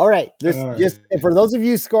 All right, just for those of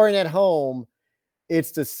you scoring at home,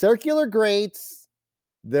 it's the circular grates.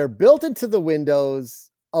 They're built into the windows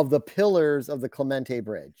of the pillars of the Clemente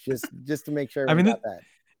Bridge. Just to make sure we got that.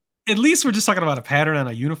 At least we're just talking about a pattern on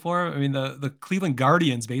a uniform. I mean, the Cleveland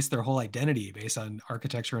Guardians base their whole identity based on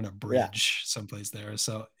architecture and a bridge someplace there.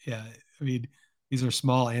 So yeah, I mean, these are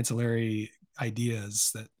small ancillary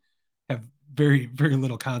ideas that have very, very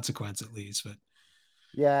little consequence, at least. But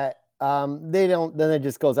yeah, they don't. Then it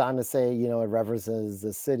just goes on to say, it references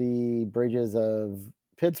the city bridges of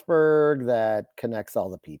Pittsburgh that connects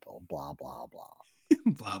all the people. Blah blah blah.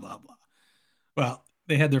 Blah blah blah. Well,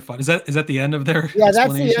 they had their fun. Is that the end of their? Yeah,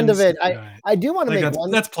 that's the end of it. I do want to make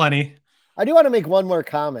one. That's plenty. I do want to make one more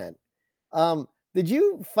comment. Did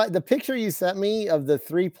you find the picture you sent me of the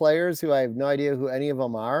 3 players who I have no idea who any of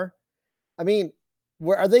them are? I mean,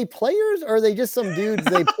 are they players or are they just some dudes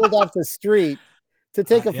they pulled off the street to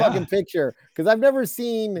take a fucking picture? Because I've never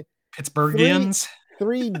seen Pittsburghians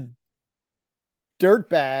 3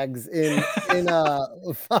 dirtbags in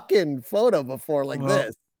a fucking photo before like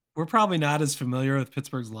this. We're probably not as familiar with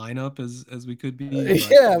Pittsburgh's lineup as we could be.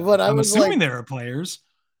 But I'm assuming they are players.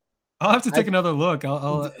 I'll have to take another look.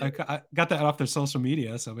 I got that off their social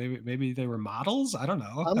media, so maybe they were models. I don't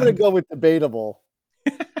know. I'm gonna go with debatable.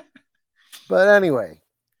 But anyway,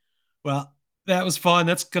 well, that was fun.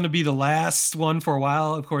 That's going to be the last one for a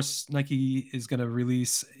while. Of course, Nike is going to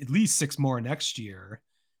release at least 6 more next year,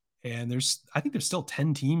 and I think there's still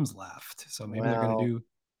 10 teams left. So maybe they're going to do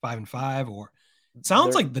 5 and 5, or it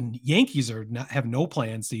sounds like the Yankees have no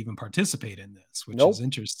plans to even participate in this, which is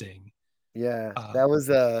interesting. Yeah, that was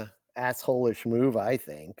a asshole-ish move, I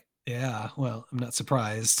think. Yeah, well, I'm not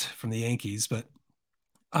surprised from the Yankees, but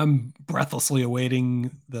I'm breathlessly awaiting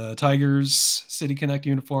the Tigers City Connect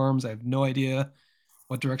uniforms. I have no idea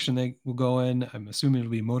what direction they will go in. I'm assuming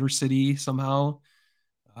it'll be Motor City somehow.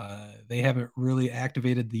 They haven't really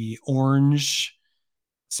activated the orange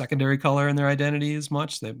secondary color in their identity as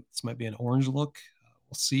much. This might be an orange look.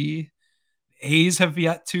 We'll see. A's have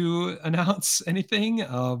yet to announce anything.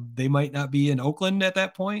 They might not be in Oakland at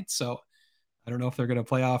that point, so I don't know if they're going to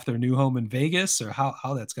play off their new home in Vegas or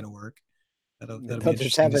how that's going to work. That'll be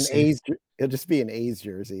just have an A's. It'll just be an A's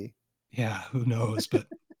jersey. Yeah, who knows? But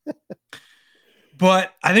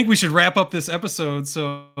I think we should wrap up this episode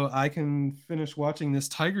so I can finish watching this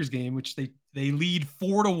Tigers game, which they lead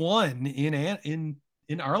 4-1 in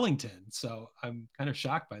in Arlington. So I'm kind of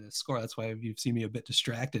shocked by this score. That's why you've seen me a bit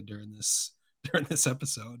distracted during this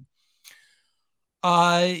episode.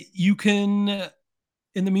 You can,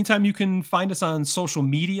 in the meantime, you can find us on social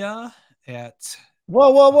media at.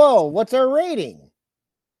 Whoa. What's our rating?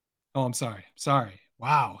 Oh, I'm sorry.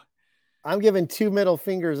 Wow. I'm giving 2 middle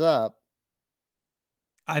fingers up.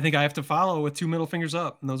 I think I have to follow with 2 middle fingers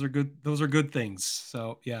up, and those are good things.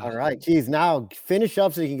 So yeah. All right, geez, now finish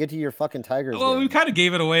up so you can get to your fucking Tigers. Well, game. we kind of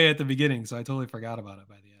gave it away at the beginning, so I totally forgot about it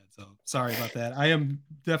by the end. So sorry about that. I am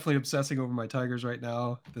definitely obsessing over my Tigers right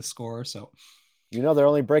now, the score. So they're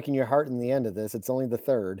only breaking your heart in the end of this. It's only the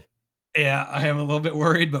third. Yeah, I am a little bit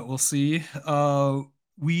worried, but we'll see.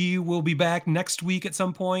 We will be back next week at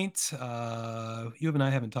some point. You and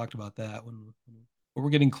I haven't talked about that when we're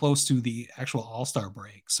getting close to the actual All-Star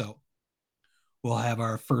break. So we'll have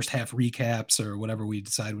our first half recaps or whatever we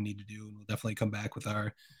decide we need to do. And we'll definitely come back with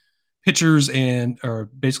our pitchers or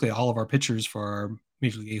basically all of our pitchers for our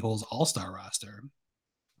Major League A-Holes All-Star roster.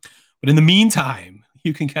 But in the meantime,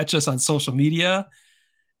 you can catch us on social media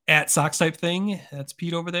at Sox Type Thing. That's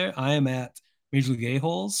Pete over there. I am at Major League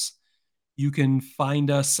A-Holes. You can find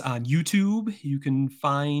us on YouTube. You can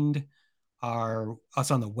find us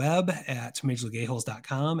on the web at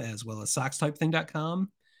MajorLeagueAholes.com as well as SoxTypeThing.com.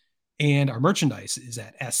 And our merchandise is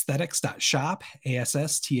at aesthetics.shop,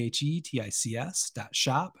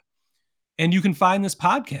 ASSTHETICS.shop. And you can find this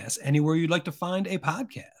podcast anywhere you'd like to find a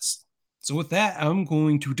podcast. So with that, I'm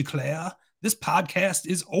going to declare this podcast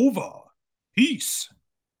is over. Peace.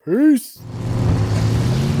 Peace.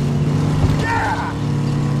 Yeah!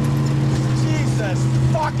 Jesus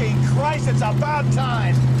fucking Christ, it's about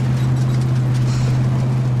time.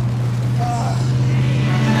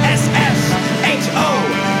 S-S-H-O-L-E,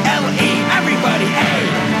 everybody, A,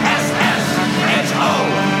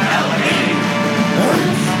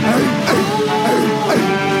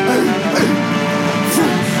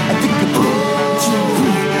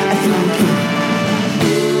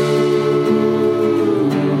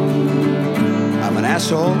 I'm an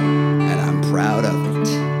asshole, and I'm proud of it.